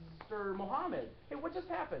 Mr. Mohammed. Hey, what just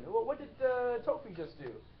happened? What did Tofi just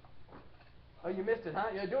do? Oh, you missed it, huh?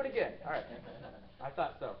 Yeah, do it again. All right. I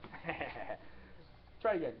thought so.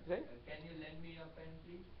 Try it again. See? Can you lend me your pen,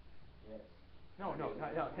 please? Yes. No,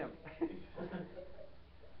 not him.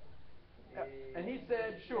 And he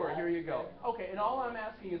said, sure, here you go. Okay, and all I'm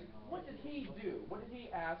asking is, what did he do? What did he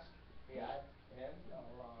ask? He asked him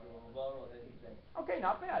to borrow his pen. Okay,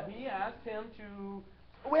 not bad. He asked him to,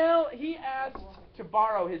 well, he asked to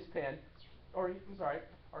borrow his pen, or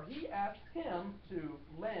he asked him to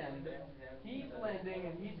lend. He's lending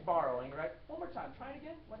and he's borrowing, right? One more time. Try it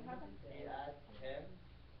again. What happened? He asked him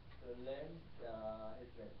to lend his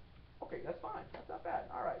pen. Okay, that's fine. That's not bad.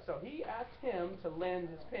 All right, so he asked him to lend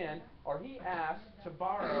his pen, or he asked to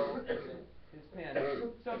borrow his pen.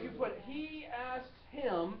 So if you put he asked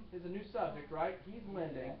him is a new subject, right? He's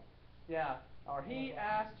lending. Yeah. Or he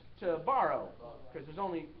asked to borrow, because there's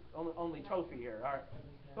only Tofi here. All right.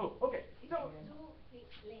 Oh, okay. It's So to he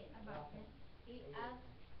lend. He asked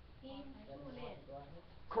him to lend.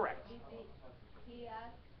 correct. If he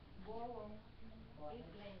asked borrow, is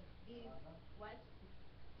lend. Is what?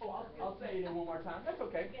 Oh, I'll say it one more time. That's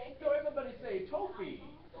okay. Okay. So everybody say Tofi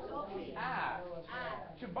Sophie asked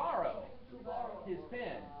asked to borrow to borrow his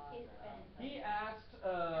pen. his pen. He asked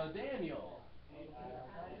Daniel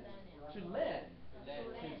to lend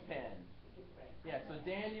his pen. Yeah, so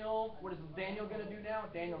Daniel, what is Daniel going to do now?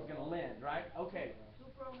 Daniel's going to lend, right? Okay. To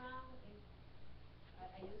pronoun is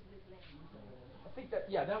I use this lend. I think that,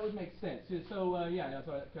 yeah, that would make sense. So, yeah,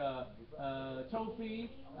 so Tofi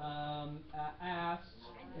asked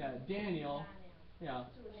Daniel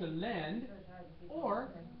to lend, or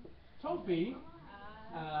Tofi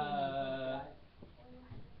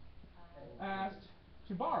asked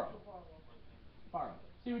to borrow. Borrow.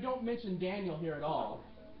 See, we don't mention Daniel here at all.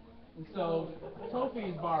 And so Tofi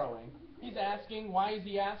is borrowing. He's asking. Why is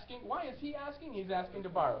he asking? Why is he asking? He's asking to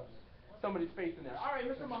borrow. Somebody's faith in there. All right,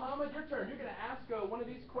 Mr. Muhammad, your turn. You're going to ask one of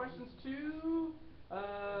these questions to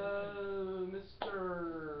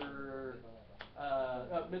Mr.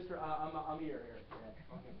 Amir here.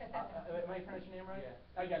 Am I pronouncing your name right?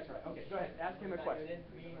 Yeah. I got you right. Okay, go ahead. Ask him a question.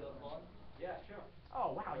 Can you lend me your phone? Yeah, sure.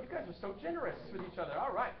 Oh, wow, you guys are so generous with each other.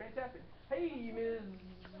 All right, fantastic. Hey, Ms.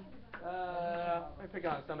 Let me pick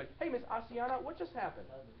on somebody. Hey, Miss Asiana, what just happened?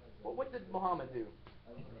 What did Muhammad do?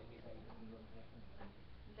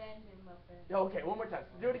 Lend him a pen. Okay, one more time.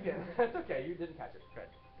 Do it again. That's okay. You didn't catch it. Good.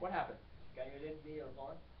 What happened? Can you lend me your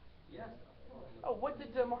phone? Yes. Oh, what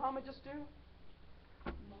did Muhammad just do?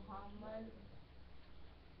 Muhammad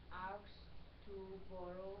asked to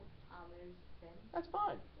borrow Amir's pen. That's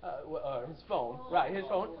fine. His phone. Right, his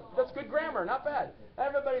phone. That's good grammar. Not bad.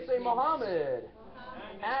 Everybody say Muhammad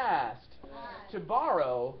asked to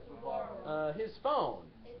borrow his phone.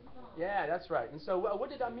 Yeah, that's right. And so what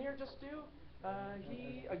did Amir just do?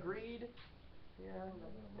 He agreed. He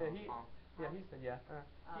said yeah.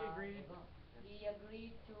 He agreed. He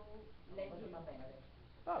agreed to lend him a pen.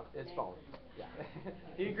 Oh, his phone. Yeah.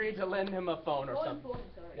 He agreed to lend him a phone or something. Phone,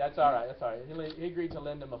 sorry. That's all right. That's all right. He agreed to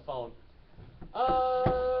lend him a phone.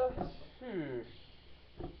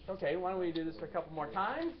 Okay, why don't we do this for a couple more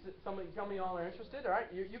times? Tell me y'all are interested. All right,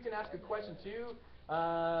 you can ask a question too.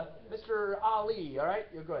 Mr. Ali, all right?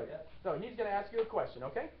 You go ahead. So he's going to ask you a question,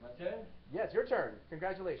 okay? My turn? Yes, your turn.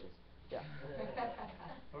 Congratulations. Yeah.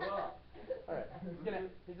 Hurrah. All right.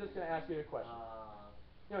 He's just going to ask you a question.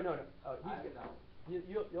 No.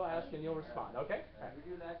 You'll ask and you'll respond, okay? All right. Would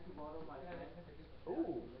you like to borrow my pen?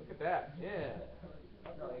 Ooh, look at that. Yeah.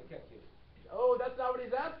 No, you can't keep it. Oh, that's not what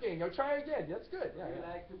he's asking. Now try again. That's good. Yeah, Would you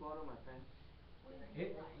yeah. like to borrow my pen?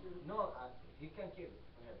 He can keep it.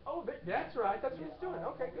 Oh, that's right. That's what he's doing.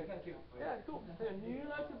 Okay, You good. can keep it. Yeah, cool. You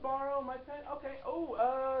like to borrow my pen? Okay. Oh,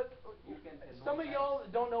 You can say no some of thanks. y'all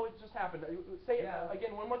don't know what just happened. Say it Yeah.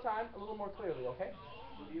 again one more time, a little more clearly, okay?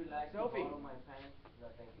 Would you like Sophie. to borrow my pen? No,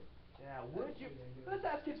 thank you. Yeah, would you? Let's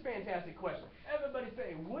ask his fantastic question. Everybody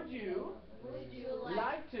say, would you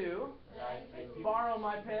like to borrow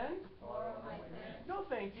my pen? No,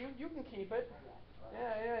 thank you. You can keep it.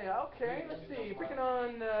 Yeah. Okay, let's see. Picking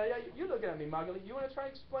on, you looking at me, Magali. You want to try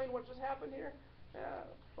and explain what just happened here? Yeah.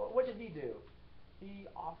 What did he do? He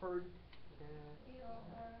offered He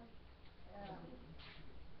offered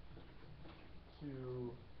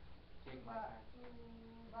to. Take my pen.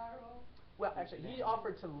 to borrow. Well, actually, he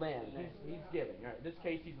offered to lend. He's giving. All right. In this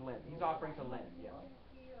case, he's lending. He's offering to lend. Yeah.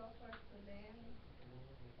 He offered to lend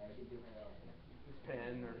His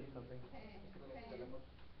pen or something pen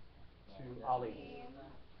to Ali. him.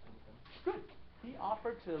 Good. He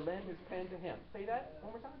offered to lend his pen to him. Say that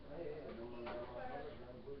one more time. He offered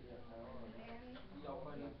lend He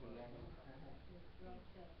offered you to lend him. pen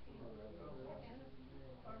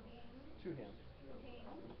for him To him. to him.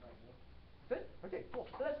 Good. Okay, cool.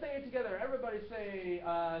 So let's say it together. Everybody say,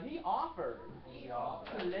 he offered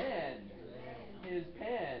to lend his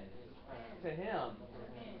pen to him.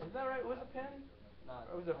 Is that right? Was it a pen? No,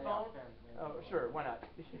 Or was it a phone? Oh, sure. Why not?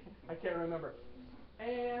 I can't remember.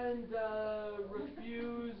 And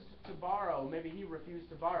refused to borrow. Maybe he refused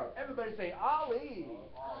to borrow. Everybody say, Ali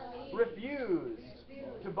refused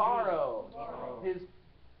to borrow his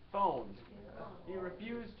phone. He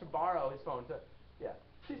refused to borrow his phone. So, yeah.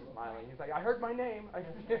 She's smiling. He's like, I heard my name. Yeah,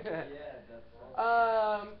 that's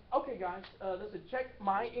Okay, guys. Listen, check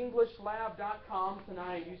myenglish.lab.com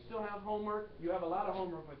tonight. You still have homework. You have a lot of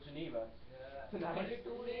homework with Geneva tonight.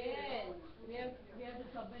 Yes, we have to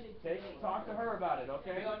submit it. Talk to her about it,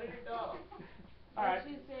 okay? We already talked. All right. What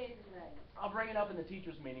she says is right. I'll bring it up in the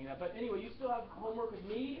teachers' meeting. But anyway, you still have homework with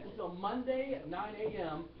me until Monday at 9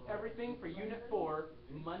 a.m. Everything for Unit 4,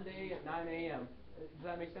 Monday at 9 a.m. Does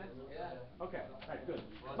that make sense? Yeah. Okay. All right, good.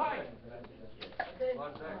 Bye.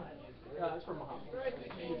 What's that? It's from Muhammad.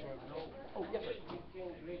 Oh, yes, sir.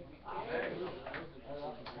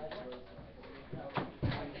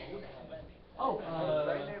 Oh,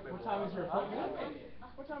 what time is your appointment?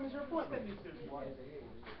 What time is your appointment?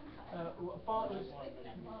 The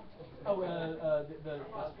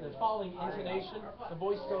falling intonation, the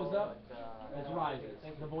voice goes up, it rises.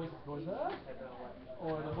 The voice goes up,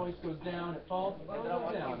 or the voice goes down, it falls, it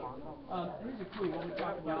goes down. Here's a clue, what we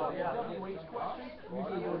talked about. WH questions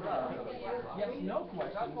usually go down. Yes, no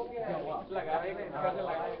questions go up.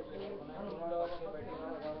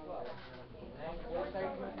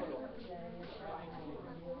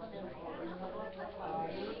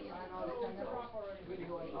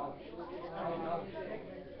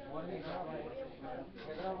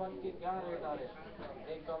 Hyderabad के क्या rate आ रहे हैं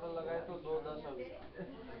 $1 लगाए तो 2.10 अभी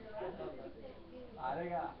 $4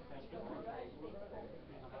 लगाया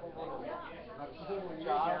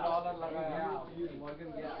 4 लगाए तो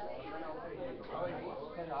 8.20 आ रहे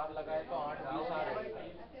 4 लगाए तो 8.20 आ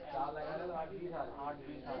रहे 8.20 आ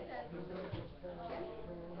रहे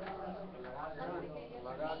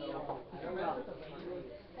लगा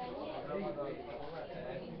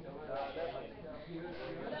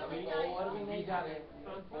अभी ओवर भी नहीं जा रहे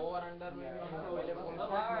ओवर अंडर में भी अवेलेबल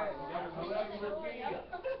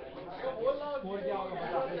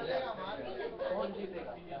कौन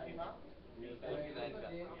जीतेगा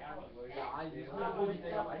आज इसमें वो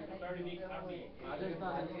जीतेगा भाई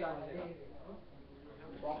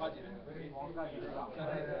मौका जीतेगा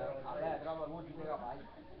हैदराबाद वो जीतेगा भाई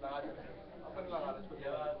लगा अपन लगा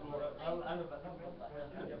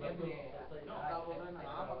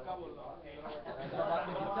पक्का बोल रहा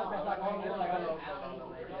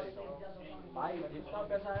भाई जितना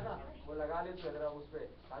पैसा है ना वो लगा ले तो उस पे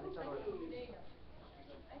 40 रुपए